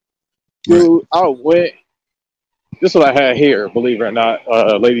 right? Right. Dude, I went. This is what I had here, believe it or not,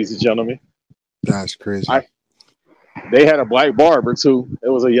 ladies and gentlemen. That's crazy. They had a black barber too. It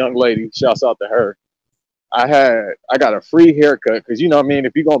was a young lady. Shouts out to her. I got a free haircut because you know what I mean.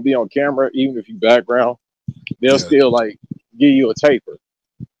 If you're gonna be on camera, even if you background, they'll still like give you a taper.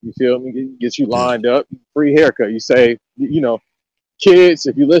 You feel me? Get you lined up. Free haircut. You say, kids,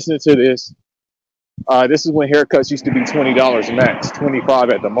 if you're listening to this, this is when haircuts used to be $20 max, 25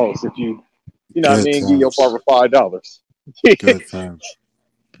 at the most. If you know what I Good mean, give your times. barber $5. Good times.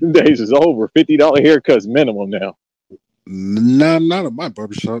 Them days is over. $50 haircuts minimum now. Nah, not at my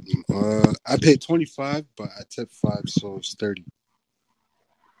barbershop. I paid 25, but I tipped 5, so it's 30.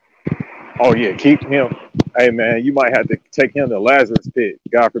 Oh yeah, keep him. Hey man, you might have to take him to Lazarus Pit.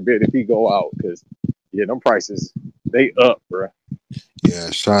 God forbid if he go out, because yeah, them prices they up, bro. Yeah,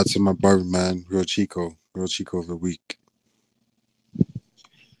 shout out to my barber man, Real Chico of the week.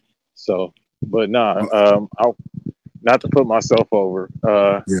 So, but nah, Oh, I not to put myself over.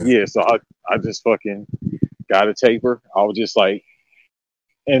 yeah. Yeah, so I just fucking got a taper. I was just like,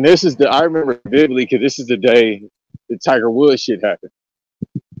 and this is the I remember vividly because this is the day the Tiger Woods shit happened.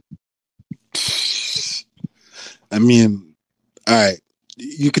 I mean, all right.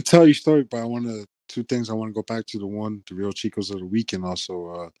 You could tell your story, but I want to two things. I want to go back to the Real Chicos of the week, and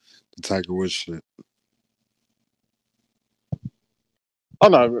also the Tiger Woods shit. Oh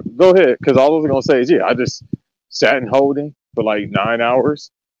no, go ahead, because all I was gonna say is yeah, I just sat in holding for like 9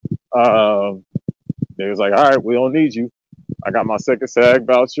 hours. Um, they was like, all right, we don't need you. I got my second SAG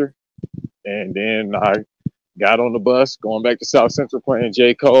voucher, and then I got on the bus going back to South Central playing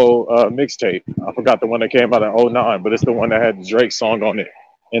J. Cole mixtape. I forgot the one that came out in '09, but it's the one that had the Drake song on it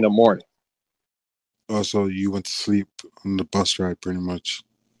in the morning. Also, you went to sleep on the bus ride, pretty much.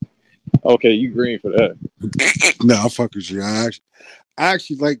 Okay, you green for that. No, I fuck with you. I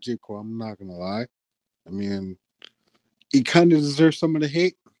actually like J. Cole. I'm not gonna lie. I mean, he kind of deserves some of the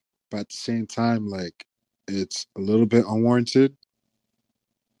hate, but at the same time, like, it's a little bit unwarranted.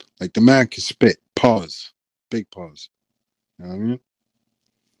 Like, the man can spit. Pause. Big pause. You know what I mean?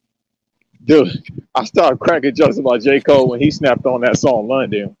 Dude, I started cracking jokes about J. Cole when he snapped on that song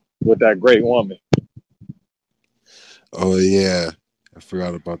London with that great woman. Oh, yeah. I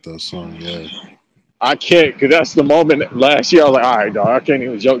forgot about that song. Yeah. I can't, because that's the moment last year I was like, all right, dog, I can't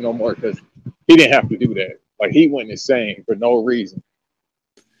even joke no more because he didn't have to do that. Like, he went insane for no reason.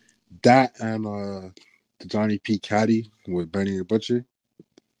 That and the Johnny P. Caddy with Benny the Butcher.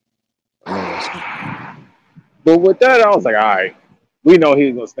 I love that song. But with that, I was like, all right, we know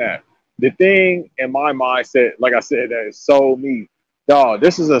he's going to snap. The thing in my mindset, like I said, that is so me. Dog,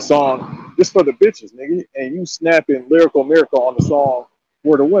 this is a song just for the bitches, nigga. And you snapping Lyrical Miracle on the song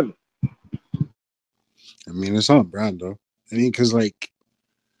for the women. I mean, it's on brand, though. I mean, because, like,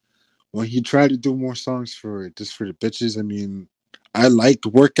 when he tried to do more songs for the bitches, I mean, I liked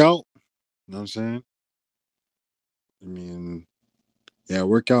Workout. You know what I'm saying? I mean, yeah,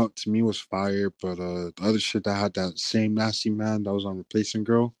 Workout to me was fire, but the other shit that had that same nasty man that was on Replacing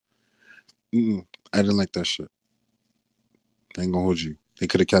Girl, I didn't like that shit. I ain't gonna hold you. They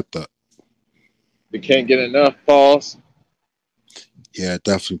could have kept that. They can't get enough, pause. Yeah,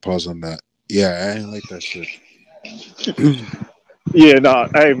 definitely pause on that. Yeah, I didn't like that shit. Yeah, nah,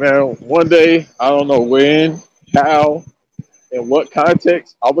 hey, man, one day, I don't know when, how, in what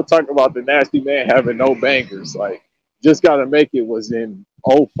context, I would talk about the nasty man having no bangers. Like, just gotta make it was in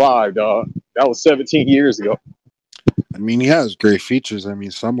 '05, dog. That was 17 years ago. I mean, he has great features. I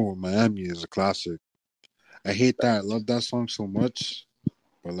mean, Summer with Miami is a classic. I hate that. I love that song so much.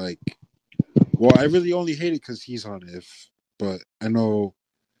 But, like, well, I really only hate it because he's on it. But I know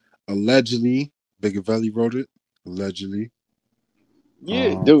allegedly Big Valley wrote it. Allegedly.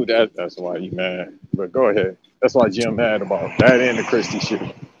 Yeah, dude, that's why you mad. But go ahead. That's why Jim mad about that and the Christie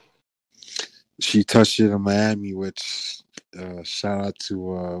shit. She touched it in Miami, which shout out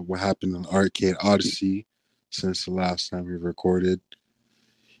to what happened in Arcade Odyssey since the last time we recorded.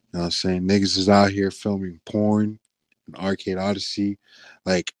 You know what I'm saying? Niggas is out here filming porn in Arcade Odyssey.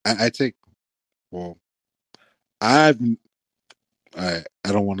 Like, I take, well, I've, I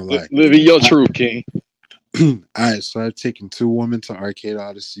don't want to lie. Living your truth, King. All right, so I've taken 2 women to Arcade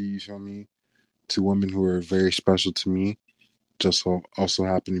Odyssey, you feel me? 2 women who are very special to me. Just also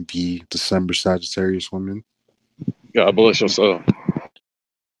happen to be December Sagittarius women. God bless your soul.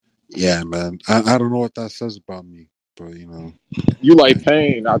 Yeah, man. I don't know what that says about me, but you know. You like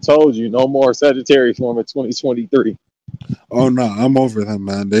pain. I told you, no more Sagittarius woman 2023. Oh no, I'm over them,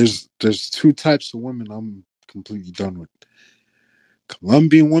 man. There's 2 types of women I'm completely done with.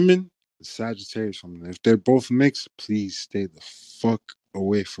 Colombian women and Sagittarius women. If they're both mixed, please stay the fuck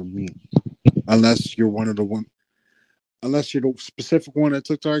away from me. Unless you're one of the one. Unless you're the specific one that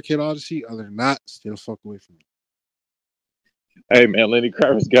took to Arcade Odyssey. Other than that, stay the fuck away from me. Hey man, Lenny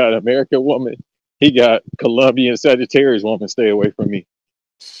Kravitz got American woman. He got Colombian Sagittarius woman. Stay away from me.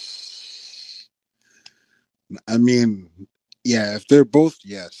 I mean, yeah, if they're both,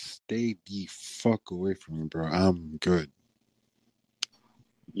 yes, stay the fuck away from me, bro. I'm good.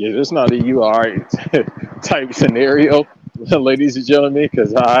 Yeah, it's not a you all right type scenario, ladies and gentlemen,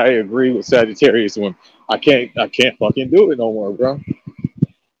 because I agree with Sagittarius women. I can't fucking do it no more, bro.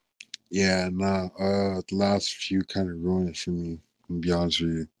 Yeah, nah. The last few kind of ruined it for me. To be honest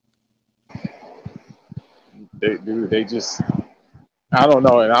with you. They just I don't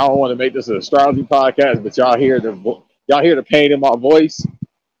know, and I don't want to make this an astrology podcast, but y'all hear the pain in my voice.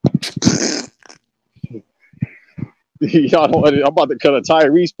 Y'all don't. I'm about to cut a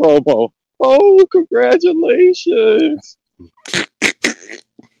Tyrese promo. Oh, congratulations!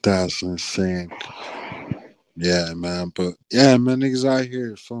 That's insane. Yeah, man. But yeah, man, niggas out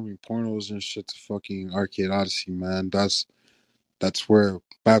here filming pornos and shit to fucking Arcade Odyssey, man. That's where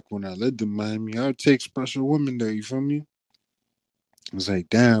back when I lived in Miami, I would take special women there. You feel me? It's like,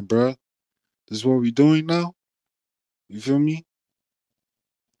 damn, bro, this is what we doing now. You feel me?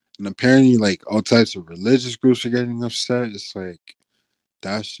 And apparently, like all types of religious groups are getting upset. It's like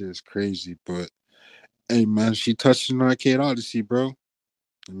that shit is crazy. But hey, man, she touched an Arcade Odyssey, bro.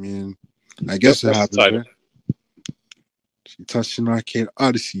 I mean, I Yep, guess it that's the happens, title. right? She touched an Arcade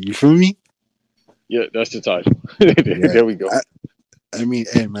Odyssey. You feel me? Yeah, that's the title. Yeah. There we go. I mean,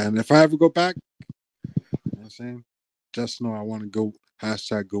 hey, man, if I ever go back, you know what I'm saying? Just know I want to go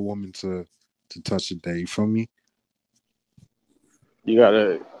hashtag good woman to touch it there. You feel me? You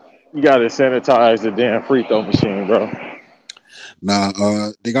gotta sanitize the damn free throw machine, bro.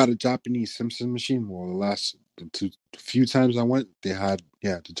 Nah, they got a Japanese Simpson machine. Well, the few times I went, they had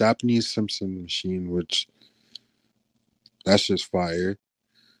the Japanese Simpson machine, which that's just fire.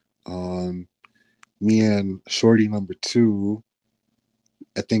 Um, Me and Shorty number two,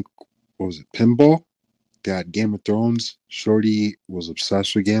 I think, what was it, pinball? They had Game of Thrones. Shorty was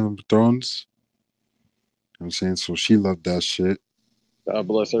obsessed with Game of Thrones. You know what I'm saying? So she loved that shit. God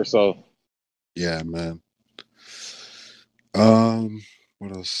bless her soul. Yeah, man.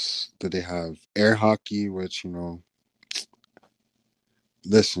 What else did they have? Air hockey, which,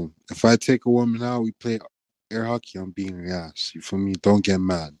 listen, if I take a woman out, we play air hockey, I'm beating her ass. You feel me? Don't get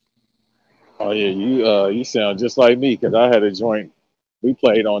mad. Oh yeah, you sound just like me because I had a joint. We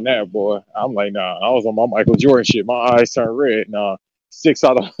played on that, boy. I'm like, nah. I was on my Michael Jordan shit. My eyes turned red. Nah, 6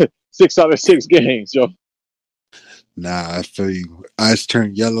 out of 6 games, yo. Nah, I feel you. Eyes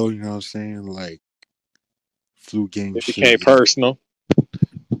turn yellow, you know what I'm saying? Like flu game It shit. became Yeah. personal.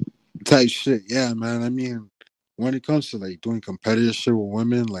 Type shit. Yeah, man. I mean, when it comes to like doing competitive shit with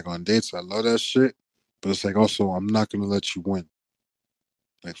women, like on dates, I love that shit. But it's like also I'm not gonna let you win.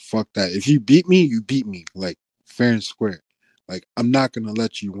 Like fuck that. If you beat me, you beat me. Like fair and square. Like I'm not gonna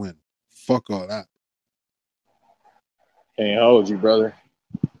let you win. Fuck all that. Can't hold you, brother.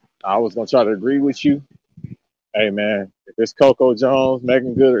 I was gonna try to agree with you. Hey man, if it's Coco Jones,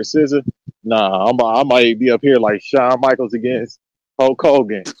 Megan Good, or SZA, nah, I might be up here like Shawn Michaels against Hulk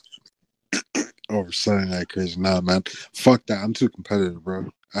Hogan. Over something like crazy. Nah, man. Fuck that. I'm too competitive, bro.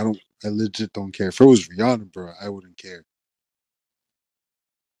 I legit don't care. If it was Rihanna, bro, I wouldn't care.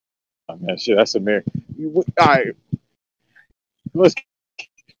 Oh, man, shit, that's a man. All right, let's get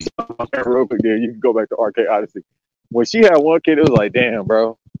real quick there. You can go back to Arcade Odyssey. When she had one kid, it was like, damn,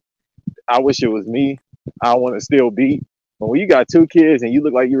 bro, I wish it was me. I want to still beat. But when you got 2 kids and you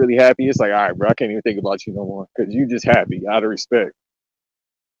look like you're really happy, it's like, all right, bro, I can't even think about you no more because you just happy out of respect.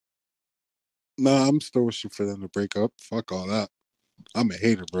 Nah, I'm still wishing for them to break up. Fuck all that. I'm a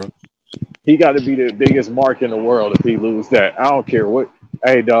hater, bro. He got to be the biggest mark in the world if he lose that. I don't care what.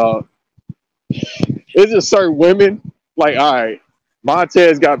 Hey, dog, it's just certain women. Like, all right,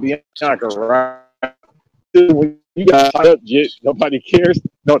 Montez got Bianca right. When you got tied up, Jit, nobody cares.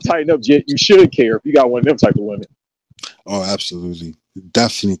 No, tighten up, Jit. You should care if you got one of them type of women. Oh, absolutely.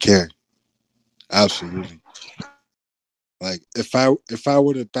 Definitely care. Absolutely. Like if I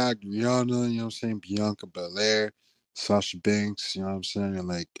would have bagged Rihanna, you know what I'm saying, Bianca Belair, Sasha Banks, you know what I'm saying, and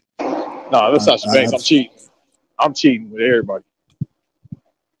like Nah, that's I, Sasha I, Banks. I I'm cheating. I'm cheating with everybody.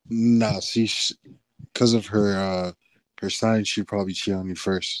 nah, see, because of her sign, she'd probably cheat on you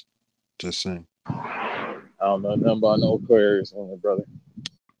first. Just saying. I don't know nothing about no Aquarius woman, brother.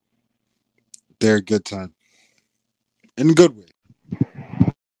 They're a good time. In a good way.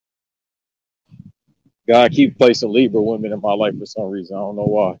 God keep placing Libra women in my life for some reason. I don't know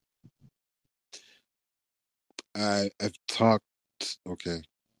why. I've talked okay.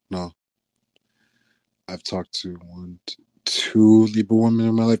 No. I've talked to two Libra women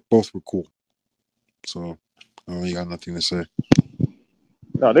in my life. Both were cool. So I really got nothing to say.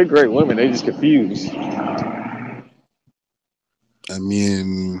 No, they're great women. They just confused. I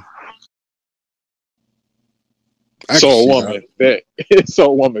mean, I So can a see that. woman bet. So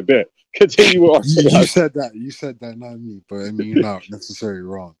a woman bet. Continue with You Arcade. said that. You said that, not me. But I mean, you're not necessarily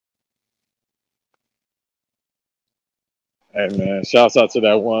wrong. Hey man, shouts out to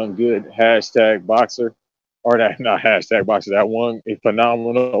that one good hashtag boxer. or that not hashtag boxer, that one a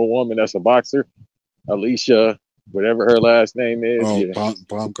phenomenal woman that's a boxer, Alicia, whatever her last name is. Oh, Yeah,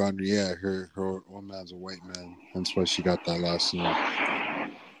 Baumgartner, yeah, her old man's a white man. That's why she got that last name.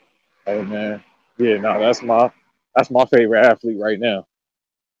 hey man, yeah, no, that's my favorite athlete right now.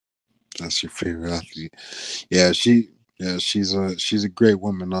 That's your favorite athlete. She's a great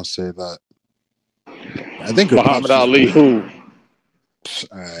woman. I'll say that. I think her pops Muhammad is Ali, white. who?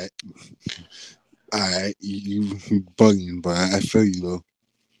 All right, you bugging, but I feel you though.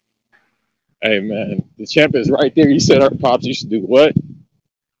 Hey man, the champ is right there. You said her pops used to do what?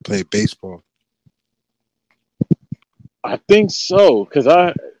 Play baseball. I think so, cause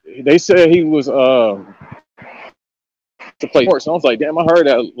they said he was to play sports. And I was like, damn, I heard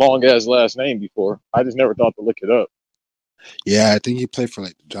that long ass last name before. I just never thought to look it up. Yeah, I think he played for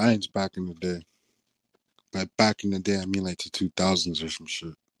like the Giants back in the day. Like back in the day, I mean like the 2000s or some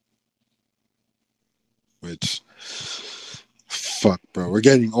shit. Which, fuck, bro, we're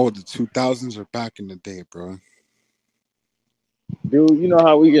getting old. The 2000s are back in the day, bro. Dude, you know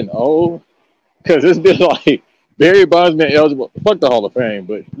how we getting old? Because it's been like Barry Bonds been eligible. Fuck the Hall of Fame,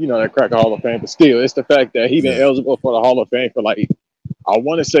 but you know that crack a Hall of Fame. But still, it's the fact that he been Yeah, eligible for the Hall of Fame for like I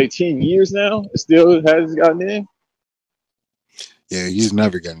want to say 10 years now. It still hasn't gotten in. yeah, he's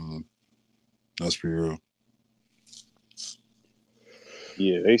never getting in. Let's be real.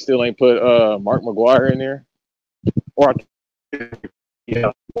 Yeah, they still ain't put Mark McGuire in there. Or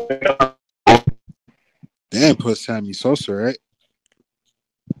yeah, They didn't put Sammy Sosa, right?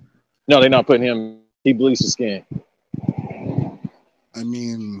 no, they're not putting him. He bleached his skin. I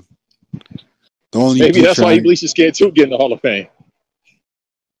mean, the only Maybe that's bleacher why he bleached his skin too, getting the Hall of Fame.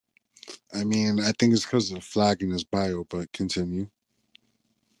 I think it's because of the flag in his bio, but continue.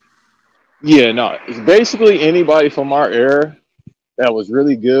 Yeah, no, it's basically anybody from our era that was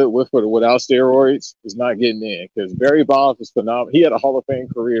really good with or without steroids is not getting in because Barry Bonds was phenomenal. He had a Hall of Fame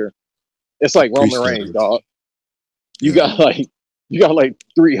career. It's like Roman Reigns, Pre-steroids. dog. You Yeah. got like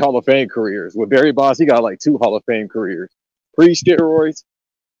 3 Hall of Fame careers. With Barry Bonds, he got like 2 Hall of Fame careers. Pre-steroids,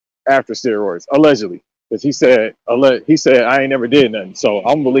 after steroids, allegedly. Because he said I ain't never did nothing. So I'm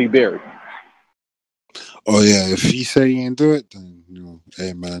gonna believe Barry. Oh, yeah. If he say he ain't do it, then,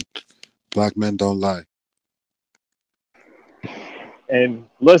 hey, man, black men don't lie. And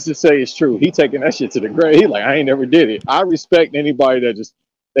let's just say it's true. He taking that shit to the grave. He like, I ain't never did it. I respect anybody that just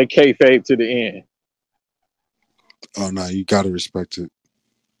they kayfabe to the end. Oh, no, you got to respect it.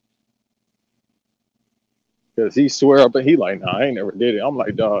 Because he swear up and he like, nah, I ain't never did it. I'm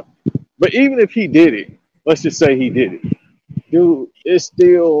like, dog. But even if he did it, let's just say he did it. Dude, it's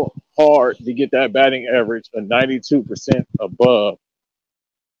still hard to get that batting average of 92% above.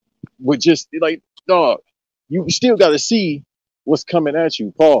 With just like, dog, you still got to see what's coming at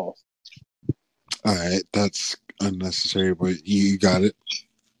you. Pause. All right, that's unnecessary, but you got it.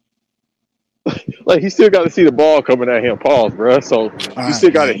 Like, he still got to see the ball coming at him. Pause, bro. So you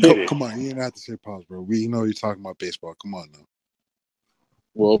still got to hit it. Come on, you didn't have to say pause, bro. We know you're talking about baseball. Come on now.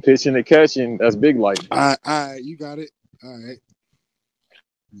 Well, pitching and catching, that's big light. All right, you got it. All right.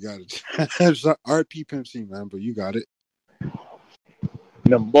 You got it. It's RP Pimp C, man, but you got it.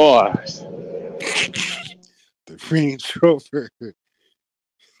 Them bars. The Range Rover.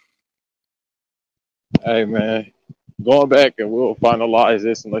 Hey, man. Going back and we'll finalize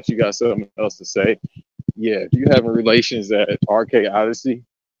this unless you got something else to say. Yeah, if you having relations at Arcade Odyssey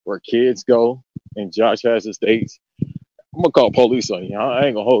where kids go and Josh has his dates, I'm gonna call police on you. I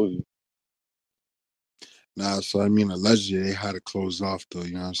ain't gonna hold you. Nah, so allegedly they had to close off though.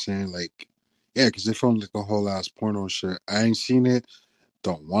 You know what I'm saying? Like, yeah, because they filmed like a whole ass porno shit. I ain't seen it.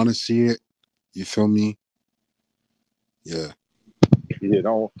 Don't want to see it. You feel me? Yeah. Yeah,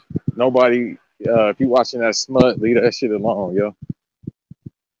 don't nobody. If you watching that smut, leave that shit alone, yo.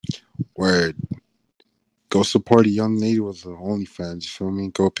 Word. Go support a young lady with the OnlyFans. You feel me?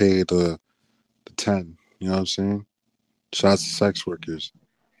 Go pay the 10. You know what I'm saying? Shots to sex workers.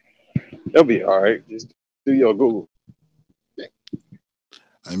 They'll be all right. Just do your Google.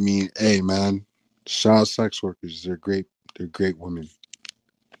 Hey man, child sex workers, they're great. They're great women.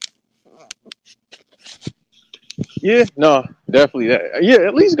 Yeah, no, definitely that. Yeah,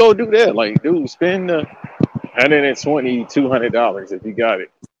 at least go do that. Like, dude, spend $120-$200 if you got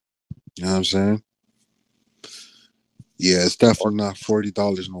it. You know what I'm saying? Yeah, it's definitely not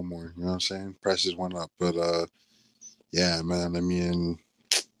 $40 no more. You know what I'm saying? Prices went up. But yeah, man,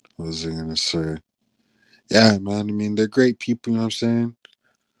 what was I gonna say? Yeah, man, they're great people, you know what I'm saying?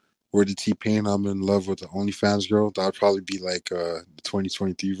 Word to T-Pain, I'm in love with the OnlyFans girl. That'd probably be like the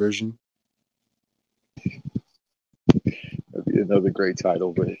 2023 version. That'd be another great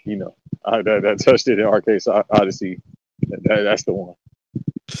title, but That touched it in Arcade Odyssey. That's the one.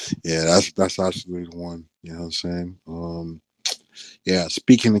 Yeah, that's actually the one. You know what I'm saying? Yeah.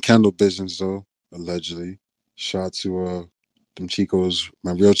 Speaking of Kendall business though, allegedly, shout out to them Chicos,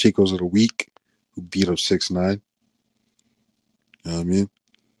 my real Chicos of the week, who beat up 6ix9ine. You know what I mean?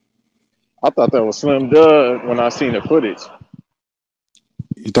 I thought that was Slim Doug when I seen the footage.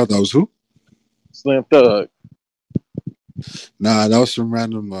 You thought that was who? Slim Thug. Nah, that was some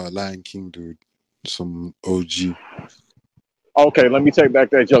random Lion King dude, some OG. Okay, let me take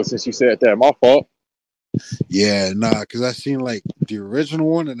back that joke since you said that. My fault. Yeah, nah, because I seen like the original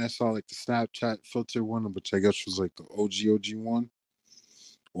one and I saw like the Snapchat filter one, which I guess was like the OG one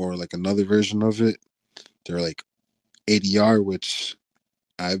or like another version of it. They're like ADR, which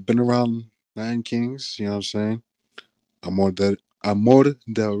I've been around Lion Kings, you know what I'm saying? Amor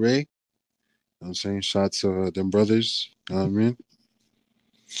del Rey, you know what I'm saying? Shout to them brothers, you know what I mean?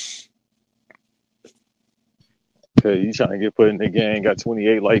 Okay, you trying to get put in the game, got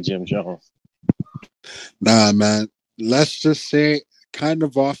 28 like Jim Jones. Nah, man, let's just say kind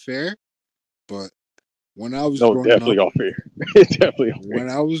of off air, but when I was No, growing definitely up, off here. Definitely off when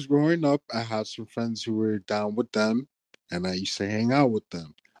here. I was growing up, I had some friends who were down with them, and I used to hang out with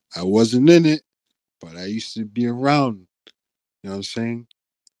them. I wasn't in it, but I used to be around, you know what I'm saying?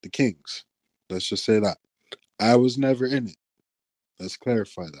 The Kings. Let's just say that. I was never in it. Let's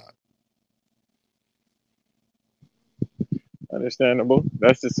clarify that. Understandable.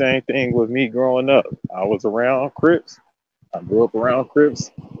 That's the same thing with me growing up. I was around Crips. I grew up around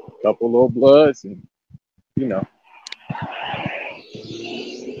Crips, couple little Bloods, and you know.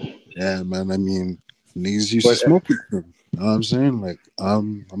 Yeah, man. I mean, niggas used to But smoke with them. You know what I'm saying? Like,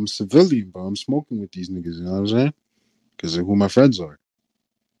 I'm a civilian, but I'm smoking with these niggas. You know what I'm saying? Because of who my friends are.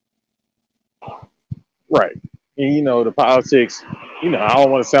 right, and you know the politics. You know, I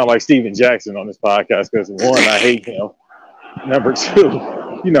don't want to sound like Steven Jackson on this podcast because one, I hate him. Number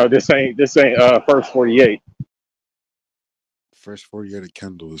two, you know, this ain't first 48. First 48 at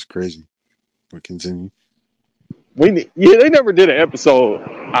Kendall is crazy. But continue. They never did an episode.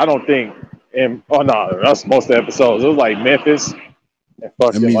 I don't think. And oh no, that's most of the episodes. It was like Memphis and I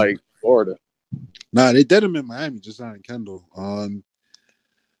fucking mean, like Florida. nah, they did them in Miami, just not in Kendall. The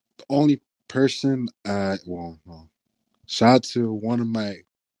only person, well, shout out to one of my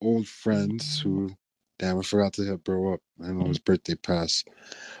old friends who, damn, I forgot to hit bro up. I know his birthday passed.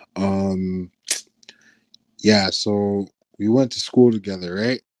 Um, yeah, so we went to school together,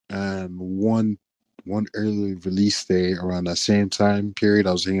 right? And one early release day around that same time period,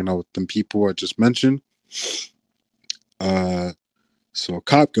 I was hanging out with them people I just mentioned. So a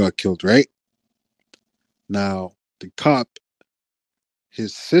cop got killed, right? Now the cop,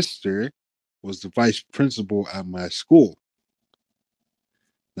 his sister, was the vice principal at my school.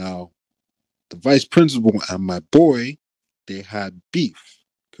 Now the vice principal and my boy, they had beef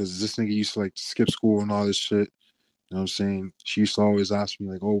because this nigga used to like skip school and all this shit. You know what I'm saying? She used to always ask me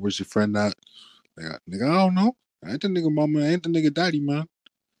like, "Oh, where's your friend at?" Like, nigga, I don't know. I ain't the nigga mama. I ain't the nigga daddy, man.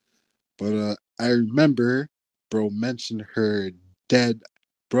 But I remember, bro mentioned her dead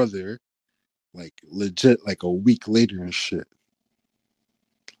brother, like legit, like a week later and shit.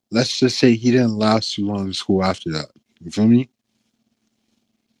 Let's just say he didn't last too long in school after that. You feel me?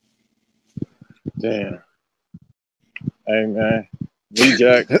 Damn. Hey man, Lee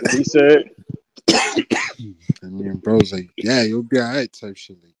Jack, he said, I mean, bro's like, yeah, you'll be alright type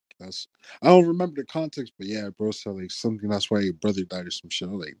shit. Like, that's I don't remember the context, but yeah, bro said like something. That's why your brother died or some shit.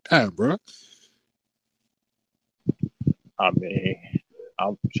 I was like, damn, bro. I mean,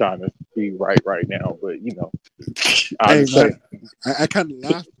 I'm trying to be right now, but you know, I Hey, just man, say, I kind of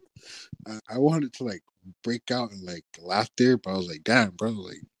laughed. I wanted to like break out and like laugh there, but I was like, damn, bro,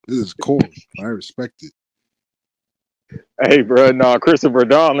 like this is cool. I respect it. hey, bro, no, Christopher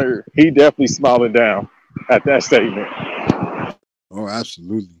Donner, he definitely smiling down at that statement. Oh,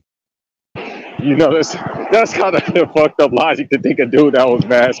 absolutely. You know, that's kind of fucked up logic to think a dude that was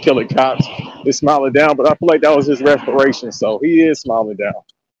mass killing cops is smiling down, but I feel like that was his respiration, so he is smiling down.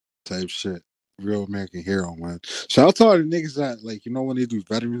 Type shit. Real American hero, man. Shout out to all the niggas that like, you know, when they do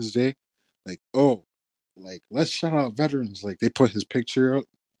Veterans Day, like, oh, like let's shout out veterans. Like they put his picture up.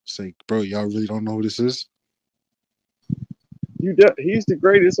 It's like, bro, y'all really don't know who this is? He's the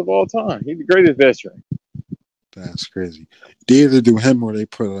greatest of all time. He's the greatest veteran. That's crazy. They either do him or they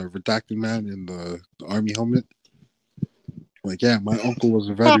put a redacted man in the army helmet. Like, yeah, my uncle was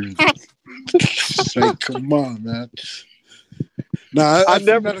a veteran. Like, come on, man. Nah, I've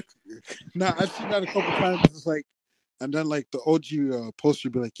seen that. I've seen that a couple times. It's like, and then like the OG poster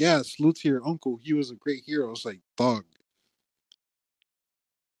be like, "Yeah, salute to your uncle. He was a great hero." It's like, dog.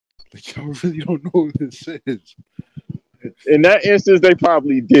 Like, y'all really don't know who this is. In that instance, they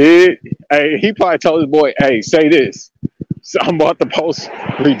probably did. Hey, he probably told his boy, "Hey, say this." So I'm about to post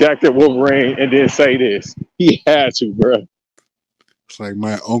redacted Wolverine and then say this. He had to, bro. It's like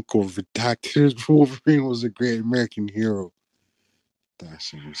my uncle redacted Wolverine was a great American hero.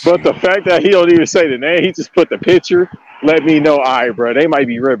 That's insane. But the fact that he don't even say the name, he just put the picture, let me know, all right, bro, they might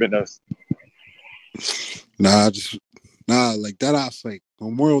be ribbing us. Nah, like that. I was like,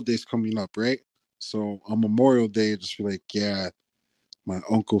 Memorial Day's coming up, right? So on Memorial Day, just be like, yeah, my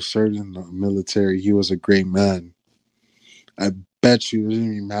uncle served in the military. He was a great man. I bet you there's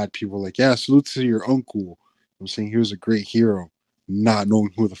gonna be mad people like, yeah, salute to your uncle. I'm saying he was a great hero, not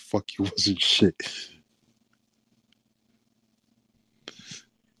knowing who the fuck he was and shit.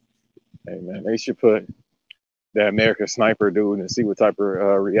 Hey, man, they should put that American Sniper dude and see what type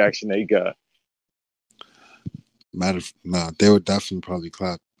of reaction they got. They would definitely probably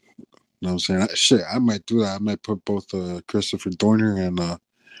clap. You know what I'm saying? Shit, I might do that. I might put both Christopher Dorner and the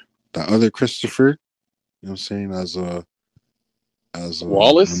other Christopher, you know what I'm saying, as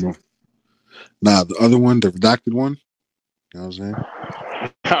Wallace? The other one, the redacted one. You know what I'm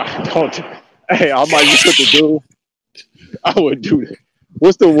saying? Don't. Hey, I might just put the dude. I would do that.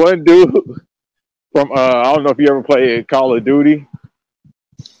 What's the one dude from? I don't know if you ever played Call of Duty.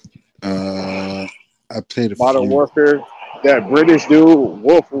 I played a Modern few. Warfare. That British dude,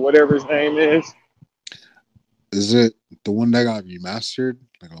 Wolf or whatever his name is. Is it the one that got remastered,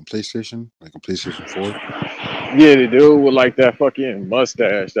 like on PlayStation, like on PlayStation 4? Yeah, the dude with like that fucking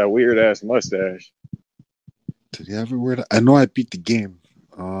mustache, that weird ass mustache. Did he ever wear that? I know I beat the game.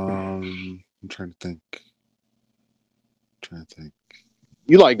 I'm trying to think.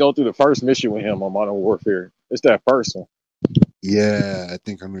 You like go through the first mission with him on Modern Warfare. It's that first one. Yeah, I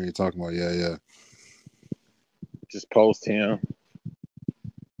think I know what you're talking about. Yeah. Just post him.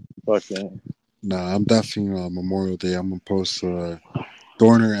 Fucking. Nah, I'm definitely on Memorial Day. I'm gonna post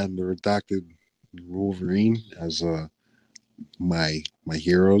Dorner and the redacted Wolverine as my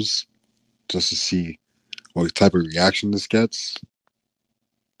heroes, just to see what type of reaction this gets.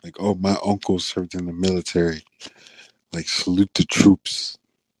 Like, oh, my uncle served in the military. Like, salute the troops.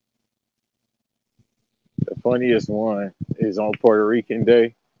 The funniest one is on Puerto Rican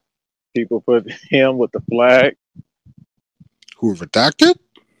Day. People put him with the flag. Who were redacted?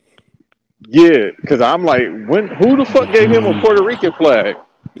 Yeah, because I'm like, who the fuck gave him a Puerto Rican flag?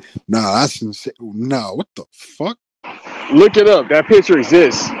 Nah, that's insane. Nah, what the fuck? Look it up. That picture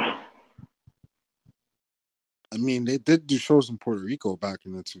exists. I mean, they did do shows in Puerto Rico back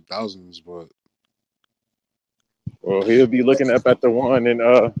in the 2000s, but... Well, he'll be looking up at the one in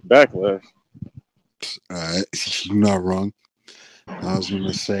Backlash. You're not wrong. I was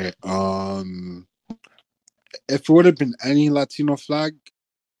gonna say, if it would have been any Latino flag,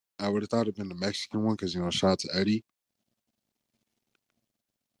 I would have thought it'd been the Mexican one because, you know, shout out to Eddie.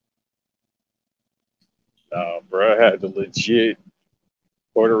 Bro, I had the legit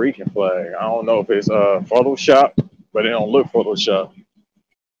Puerto Rican flag. I don't know if it's Photoshop, but it don't look Photoshop.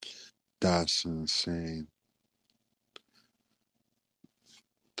 That's insane.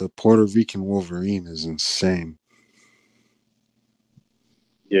 The Puerto Rican Wolverine is insane.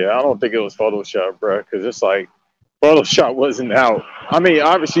 Yeah, I don't think it was Photoshop, bro, because it's like Photoshop wasn't out. I mean,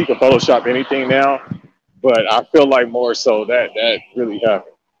 obviously you can Photoshop anything now, but I feel like more so that really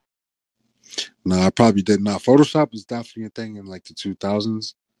happened. No, I probably did not. Photoshop was definitely a thing in like the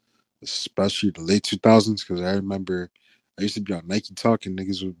 2000s, especially the late 2000s, because I remember I used to be on Nike Talk and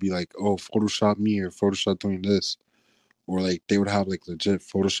niggas would be like, oh, Photoshop me or Photoshop doing this. Or like they would have like legit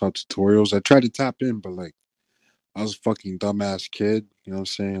Photoshop tutorials. I tried to tap in, but like I was a fucking dumbass kid. You know what I'm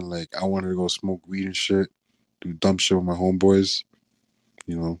saying? Like I wanted to go smoke weed and shit, do dumb shit with my homeboys.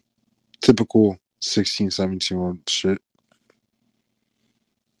 You know, typical 16, 17-year-old shit.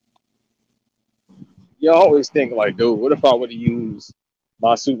 You always think like, dude, what if I would have used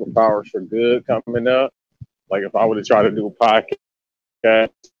my superpowers for good coming up? Like if I would have tried to do a podcast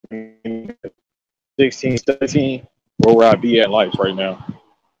 16, 17, where would I be at life right now?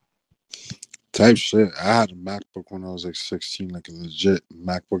 Type shit. I had a MacBook when I was like 16, like a legit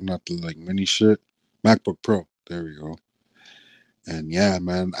MacBook, not the like mini shit. MacBook Pro. There we go. And yeah,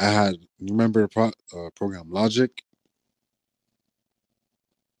 man, I had, you remember the program Logic?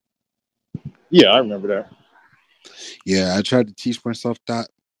 Yeah, I remember that. Yeah, I tried to teach myself that.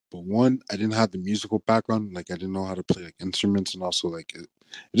 But one, I didn't have the musical background. Like I didn't know how to play like instruments, and also like it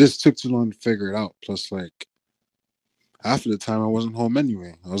just took too long to figure it out. Plus, like half of the time I wasn't home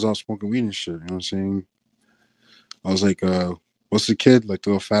anyway. I was out smoking weed and shit. You know what I'm saying? I was like, what's the kid? Like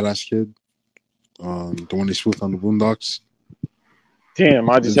the little fat ass kid? The one they swooped on the Boondocks. Damn,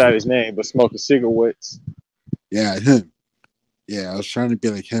 I just This- had his name, but smoking cigarettes. yeah, him. Yeah, I was trying to be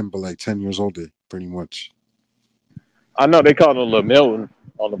like him, but like 10 years older, pretty much. I know they called him Lil Milton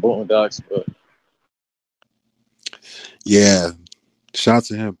on the Boondocks, but Yeah, shout out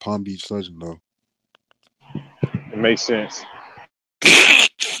to him, Palm Beach legend though. it makes sense.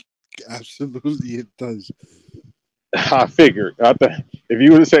 Absolutely, it does. I figured. If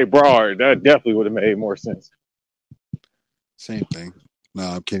you were to say Broad, that definitely would have made more sense. Same thing. No,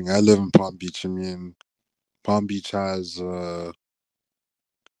 I'm kidding. I live in Palm Beach. I mean, Palm Beach has some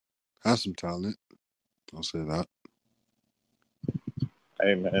talent. I'll say that.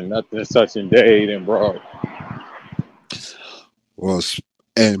 Hey man, nothing touching Dade and Broad. Well,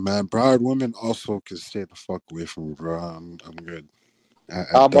 hey man, Broward women also can stay the fuck away from me, bro. I'm good. I'm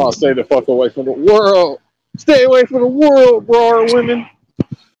I've about dealt to stay with the fuck away from the world. Stay away from the world, Broad women.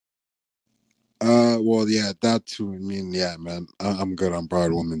 well, yeah, that too. I mean, yeah, man, I'm good on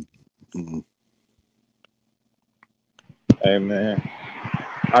Broward women. Mm-mm. Hey man,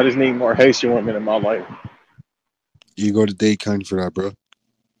 I just need more Haitian women in my life. You go to Dade County for that, bro.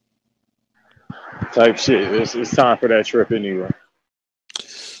 Type shit. It's time for that trip anyway.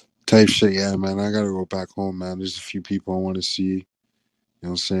 Type shit, yeah, man. I gotta go back home, man. There's a few people I want to see. You know what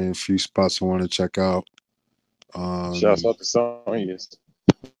I'm saying? A few spots I want to check out. Shouts out to Sonia's.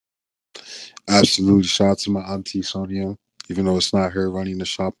 Absolutely. Shout out to my auntie Sonia, even though it's not her running the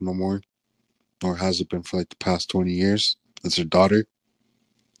shop no more, nor has it been for like the past 20 years. It's her daughter.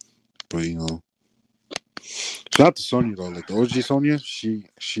 But you know, shout out to Sonia though. Like the OG Sonia, she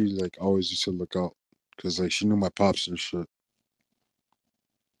like always used to look out because like she knew my pops and shit.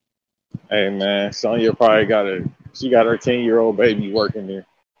 Hey man, Sonia probably got her 10-year-old baby working there.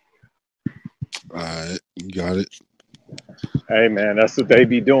 Alright, you got it. Hey man, that's what they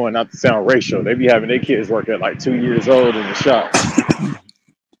be doing. Not to sound racial, they be having their kids work at like 2 years old in the shop.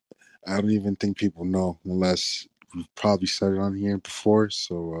 I don't even think people know unless we've probably said it on here before.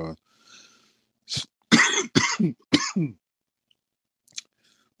 So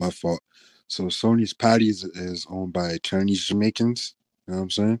my fault. So Sony's Patties is owned by Chinese Jamaicans. You know what I'm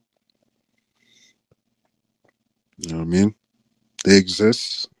saying? You know what I mean? They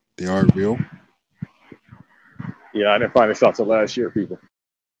exist. They are real. Yeah, I didn't find this out till last year, people.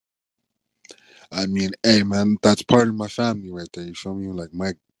 I mean, hey man, that's part of my family right there. You feel me? Like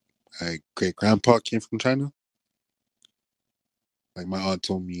my great grandpa came from China. Like my aunt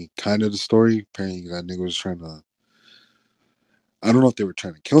told me kind of the story. Apparently that nigga was trying to, I don't know if they were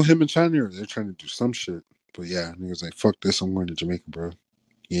trying to kill him in China or they're trying to do some shit. But yeah, nigga's like, fuck this, I'm going to Jamaica, bro.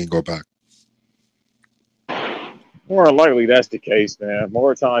 He ain't go back. More than likely, that's the case, man.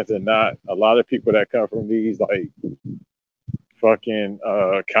 More times than not, a lot of people that come from these like fucking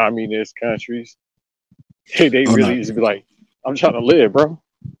communist countries, they Oh really no. just be like, I'm trying to live, bro.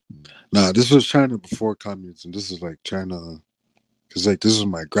 Nah, this was China before communism. This is like China, because like this is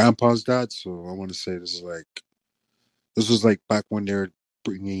my grandpa's dad, so I want to say this was like back when they were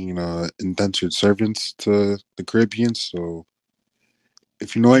bringing indentured servants to the Caribbean. So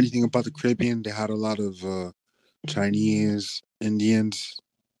if you know anything about the Caribbean, they had a lot of Chinese, Indians,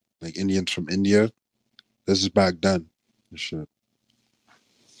 like Indians from India. This is back then. Shit.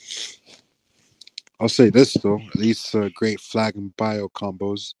 I'll say this though, at least great flag and bio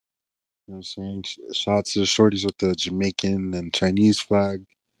combos. You know what I'm saying? Shout out to the shorties with the Jamaican and Chinese flag,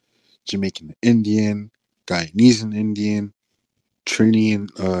 Jamaican and Indian, Guyanese and Indian, Trini and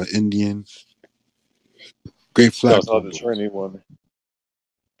Indian. Great flag Shouts out to combo. Trini woman.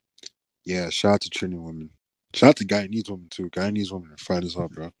 Yeah, shout out to Trini women. Shout out to Guyanese women too. Guyanese women are fine as hell,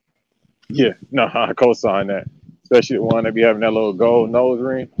 bro. Yeah, no, I co-sign that. Especially the one that be having that little gold nose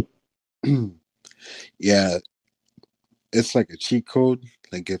ring. Yeah, it's like a cheat code.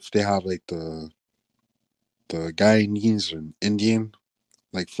 Like if they have like the Guyanese and Indian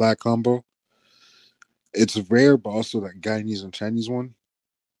like flag combo, it's rare, but also that Guyanese and Chinese one,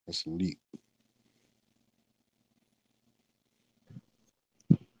 that's elite.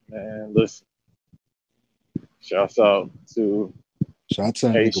 Man, listen. Shouts out to Shout out to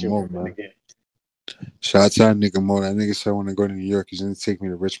that nigga Haitian Mo, women man. again. Shout out to that nigga Mo. That nigga said when I go to New York, he's gonna take me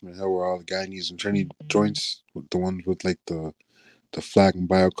to Richmond Hill where all the Guyanese and Trini joints, the ones with like the flag and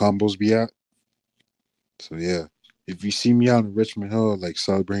bio combos be at. So yeah, if you see me out in Richmond Hill like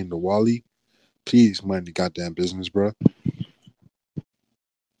celebrating the Wally, please mind the goddamn business, bro.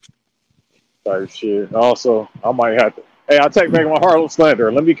 Type shit. Also, I might have to. Hey, I'll take back my Harlem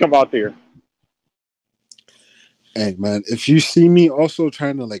Slender. Let me come out there. Hey man, if you see me also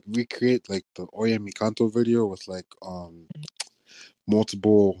trying to like recreate like the Oya Mikanto video with like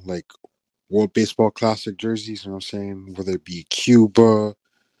multiple like World Baseball Classic jerseys, you know what I'm saying? Whether it be Cuba,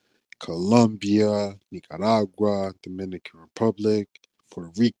 Colombia, Nicaragua, Dominican Republic,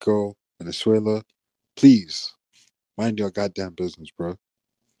 Puerto Rico, Venezuela. Please, mind your goddamn business, bro.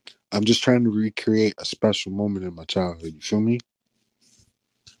 I'm just trying to recreate a special moment in my childhood. You feel me?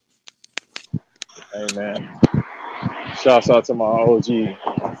 Hey, man. Shouts out to my OG,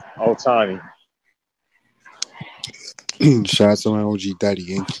 Otani. Shout out to my OG Daddy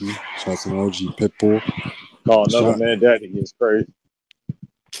Yankee. Shout out to my OG Pitbull. Call another Shout man daddy is crazy.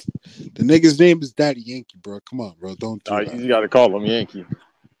 The nigga's name is Daddy Yankee, bro. Come on, bro. Don't do Nah, you that. just got to call him Yankee.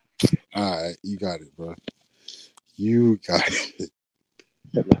 All right, you got it, bro. You got it.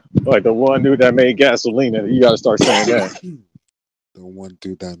 Like the one dude that made gasolina. You got to start saying that. The one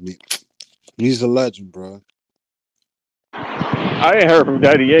dude that me. He's a legend, bro. I ain't heard from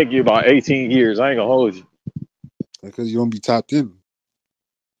Daddy Yankee about 18 years. I ain't going to hold you. Because you don't be tapped in.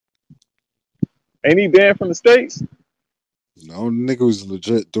 Ain't he banned from the States? No, the nigga was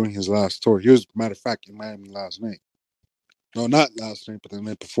legit doing his last tour. He was, matter of fact, in Miami last night. No, not last night, but the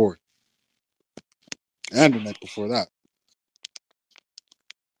night before. And the night before that.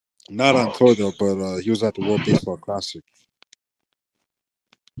 Not on tour, though, but he was at the World Baseball Classic.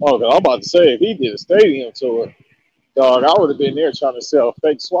 Oh, I'm about to say, if he did a stadium tour, dog, I would have been there trying to sell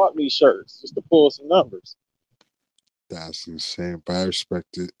fake swap meet shirts just to pull some numbers. That's insane, but I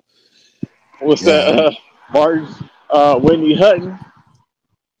respect it. What's that? Martin, Whitney Hutton.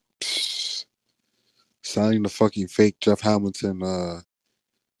 Signing the fucking fake Jeff Hamilton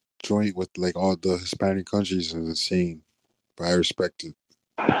joint with like all the Hispanic countries is insane, but I respect it.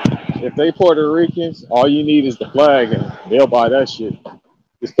 If they Puerto Ricans, all you need is the flag, and they'll buy that shit.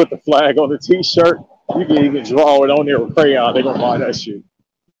 Just put the flag on the T-shirt. You can even draw it on there with crayon. They're gonna buy that shit.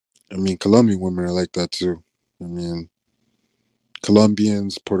 I mean, Colombian women are like that too. I mean,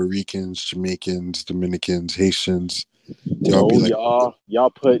 Colombians, Puerto Ricans, Jamaicans, Dominicans, Haitians. They all be like, y'all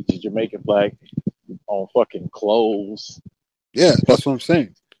put the Jamaican flag on fucking clothes, yeah, that's what I'm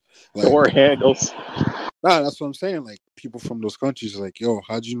saying. Like, door handles. nah, that's what I'm saying. Like, people from those countries are like, yo,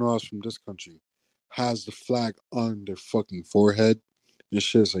 how'd you know I was from this country? Has the flag on their fucking forehead. This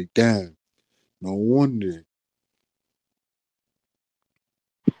shit's like, damn, no wonder.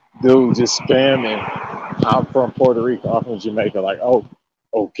 Dude, just spamming. I'm from Puerto Rico. I'm from Jamaica. Like, oh,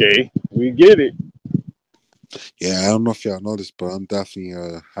 okay, we get it. Yeah, I don't know if y'all noticed, but I'm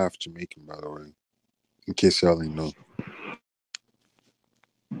definitely half Jamaican, by the way. In case y'all didn't know.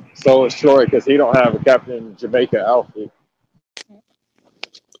 So it's Troy because he don't have a Captain Jamaica outfit.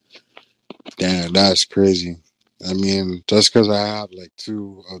 Damn, that's crazy. I mean, just because I have like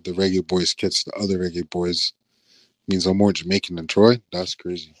two of the Reggae Boys kits, the other Reggae Boys, means I'm more Jamaican than Troy. That's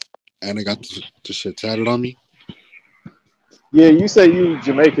crazy. And I got the shit tatted on me. Yeah, you say you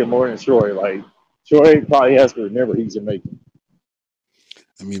Jamaican more than Troy. Like, Troy probably has to remember he's Jamaican.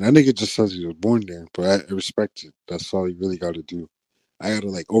 I mean, that nigga just says he was born there, but I respect it. That's all you really got to do. I got to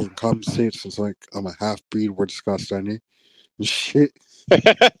like overcompensate since like I'm a half breed. We're Scott Steiner and shit.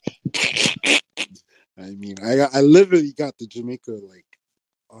 I mean, I literally got the Jamaica like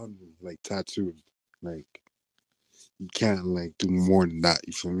on me, like tattooed. Like you can't like do more than that.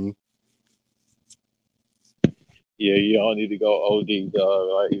 You feel me? Yeah, you don't need to go OD,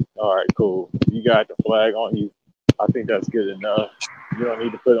 dog. Like, all right, cool. You got the flag on you. I think that's good enough. You don't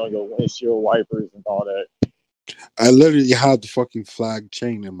need to put on your windshield wipers and all that. I literally had the fucking flag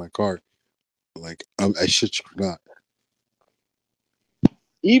chain in my car. Like I shit you not.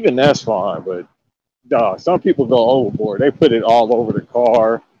 Even that's fine, but dog, some people go overboard. They put it all over the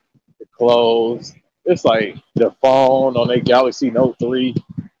car, the clothes. It's like the phone on their Galaxy Note 3.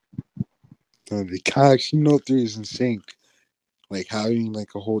 The Galaxy Note 3 is insane. Like having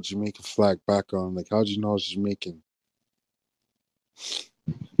like a whole Jamaican flag background. Like how'd you know it's Jamaican?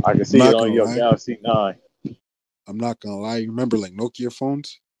 I can see it on your Galaxy 9. I'm not gonna lie. You remember like Nokia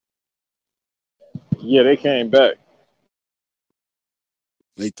phones? Yeah, they came back.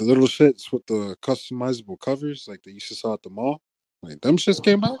 Like the little shits with the customizable covers, like they used to sell at the mall. Like them shits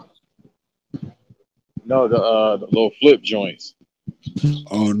came back. No, the little flip joints.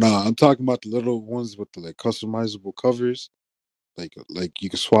 Oh no, I'm talking about the little ones with the like customizable covers, like you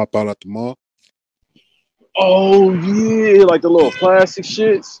can swap out at the mall. Oh yeah, like the little plastic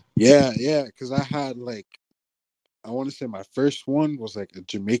shits. Yeah, because I had like, I want to say my first one was like a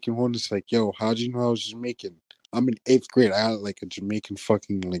Jamaican one. It's like, yo, how'd you know I was Jamaican? I'm in 8th grade. I had like a Jamaican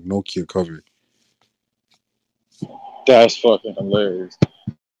fucking like Nokia cover. That's fucking hilarious.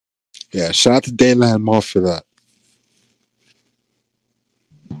 Yeah, shout out to Dayland Mall for that.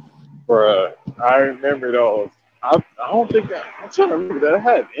 Bruh, I remember those. I don't think that. I'm trying to remember that I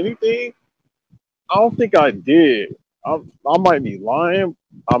had anything I don't think I did. I might be lying.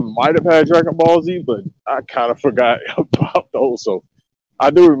 I might have had Dragon Ball Z, but I kind of forgot about those. So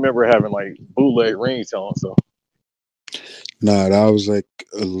I do remember having like bootleg ringtones. So Nah, that was like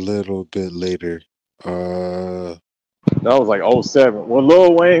a little bit later. Uh, that was like '07 when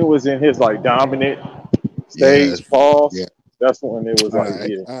Lil Wayne was in his like dominant yeah, stage pause. yeah. That's when it was like,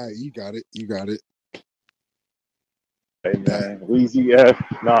 yeah, All right, you got it, you got it. hey That, man, Wheezy F,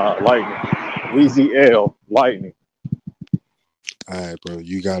 nah, Lightning, Wheezy L, Lightning. all right, bro,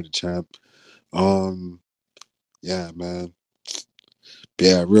 you got it, champ. Um, yeah, man. But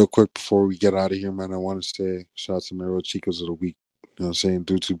yeah, real quick before we get out of here, man, I want to say shout out to my real Chicos of the week. You know what I'm saying?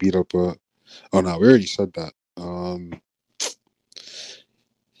 Due to beat up. Oh no, we already said that.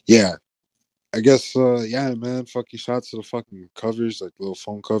 Yeah, I guess. Yeah, man. Fucking shout to the fucking covers, like little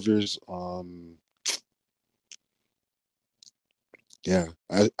phone covers. Yeah,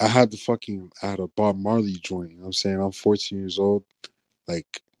 I had the fucking I had a Bob Marley joint. You know what I'm saying? I'm 14 years old.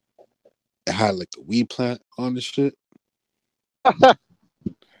 Like it had like the weed plant on the shit.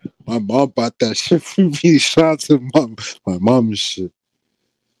 My mom bought that shit for me. Shout out to my mom and shit.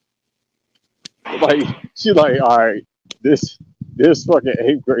 Like she like, all right, this fucking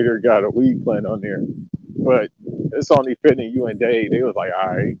eighth grader got a weed plant on there, but it's only fitting you and Dave. They was like,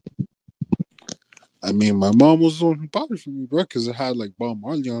 all right, I mean, my mom was the one who bought it for me, bro, because it had like Bob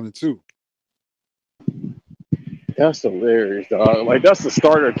Marley on it too. that's hilarious, dog. Like that's the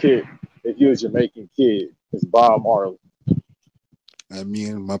starter kit if you a Jamaican kid. It's Bob Marley. I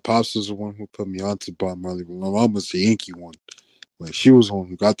mean, my pops was the one who put me onto Bob Marley, but my mom was the Yankee one. Like she was the one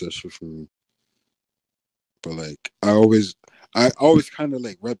who got that shit for me. But like, I always kind of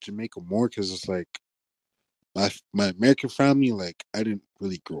like rep Jamaica more because it's like my American family. Like, I didn't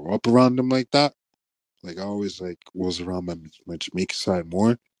really grow up around them like that. Like, I always like was around my Jamaican side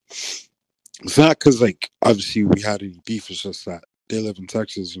more. It's not because like obviously we had any beef. It's just that they live in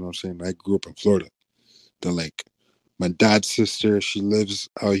Texas. You know what I'm saying? I grew up in Florida. They're like my dad's sister. She lives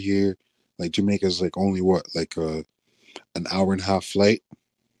out here. Like Jamaica's like only what like an hour and a half flight. You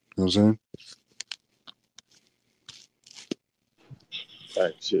know what I'm saying?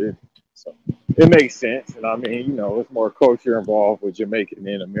 Type shit. So it makes sense, and I mean, it's more culture involved with Jamaican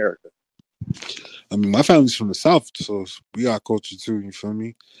in America. I mean, my family's from the South, so we got culture too. You feel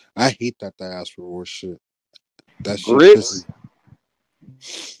me? I hate that diaspora war shit. That shit Grits.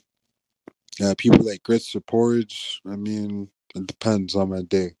 pisses. Yeah, people like grits or porridge. I mean, it depends on my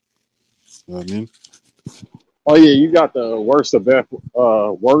day. You know what I mean? Oh yeah, you got the worst of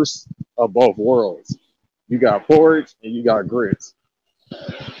both worlds. You got porridge and you got grits.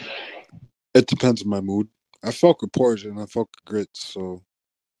 It depends on my mood. I fuck with porridge and I fuck with grits, so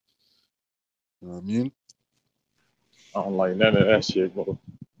you know what I mean? I don't like none of that shit, bro.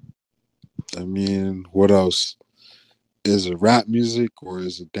 I mean, what else? Is it rap music or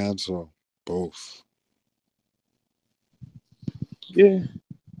is it dancehall? Both. Yeah,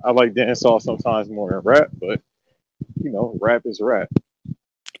 I like dancehall sometimes more than rap, but rap is rap.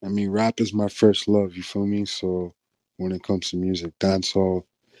 I mean, rap is my first love, you feel me? So when it comes to music, dancehall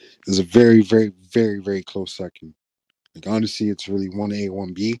is a very, very, very, very close second. Like honestly, it's really 1A,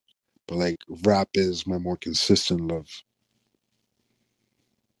 1B, but like rap is my more consistent love.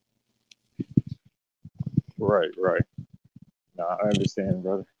 Right, right. Nah, I understand,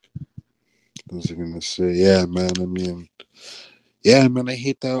 brother. I was gonna say, yeah, man. I mean, yeah, man. I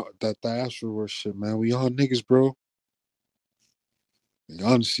hate that diaspora shit, man. We all niggas, bro. Like,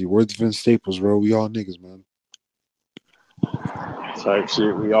 honestly, words of Vince Staples, bro. We all niggas, man. Type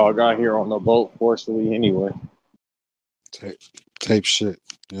shit. We all got here on the boat forcefully anyway. Type, type shit.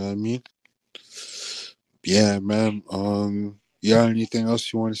 You know what I mean? Yeah, man. You got anything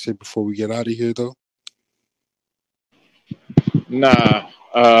else you want to say before we get out of here, though? Nah,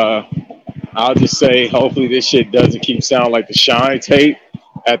 I'll just say hopefully this shit doesn't keep sounding like the Shine tape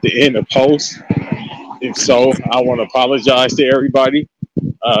at the end of post. If so, I want to apologize to everybody.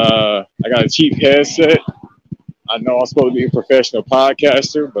 I got a cheap headset. I know I'm supposed to be a professional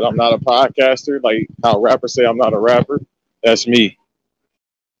podcaster, but I'm not a podcaster. Like how rappers say I'm not a rapper. That's me.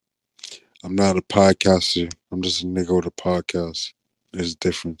 I'm not a podcaster. I'm just a nigga with a podcast. There's a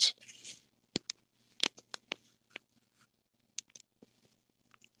difference.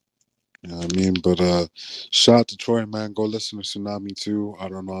 You know what I mean? But shout out to Troy, man. Go listen to Tsunami too. I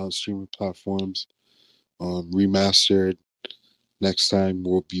don't know on streaming platforms. Remastered. Next time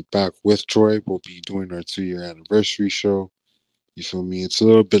we'll be back with Troy. We'll be doing our 2-year anniversary show. You feel me? It's a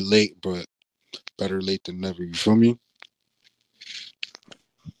little bit late, but better late than never. You feel me?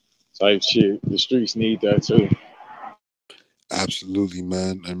 Type shit. The streets need that too. Absolutely,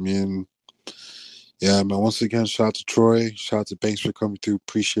 man. I mean, Yeah, man. Once again, shout out to Troy. Shout out to Banks for coming through.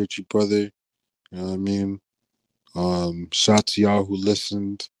 Appreciate you, brother. You know what I mean? Shout out to y'all who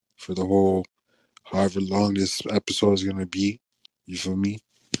listened for the whole however long this episode is gonna be. You feel me?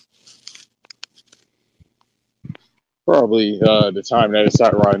 Probably the time that it's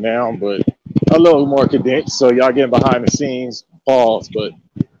at right now, but a little more condensed. So y'all getting behind the scenes, pause, but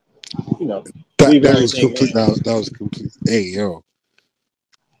you know, That leaving that was everything complete. in. That was complete. Hey, yo,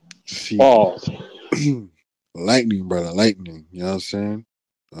 see, Pause. lightning, brother, lightning. You know what I'm saying?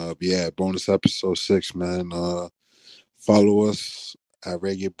 But yeah, bonus episode 6, man. Follow us at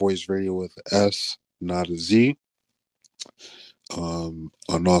Reggae Boys Radio with an S, not a Z. On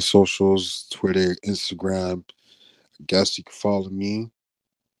all socials, Twitter, Instagram. I guess you can follow me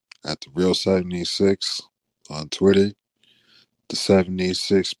at the Real 786 on Twitter, the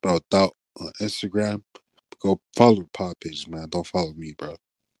 786 spelled out on Instagram. Go follow the pod pages, man. Don't follow me, bro.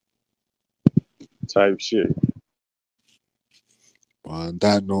 Type shit. On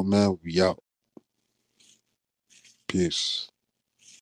that note, man, we out. Peace.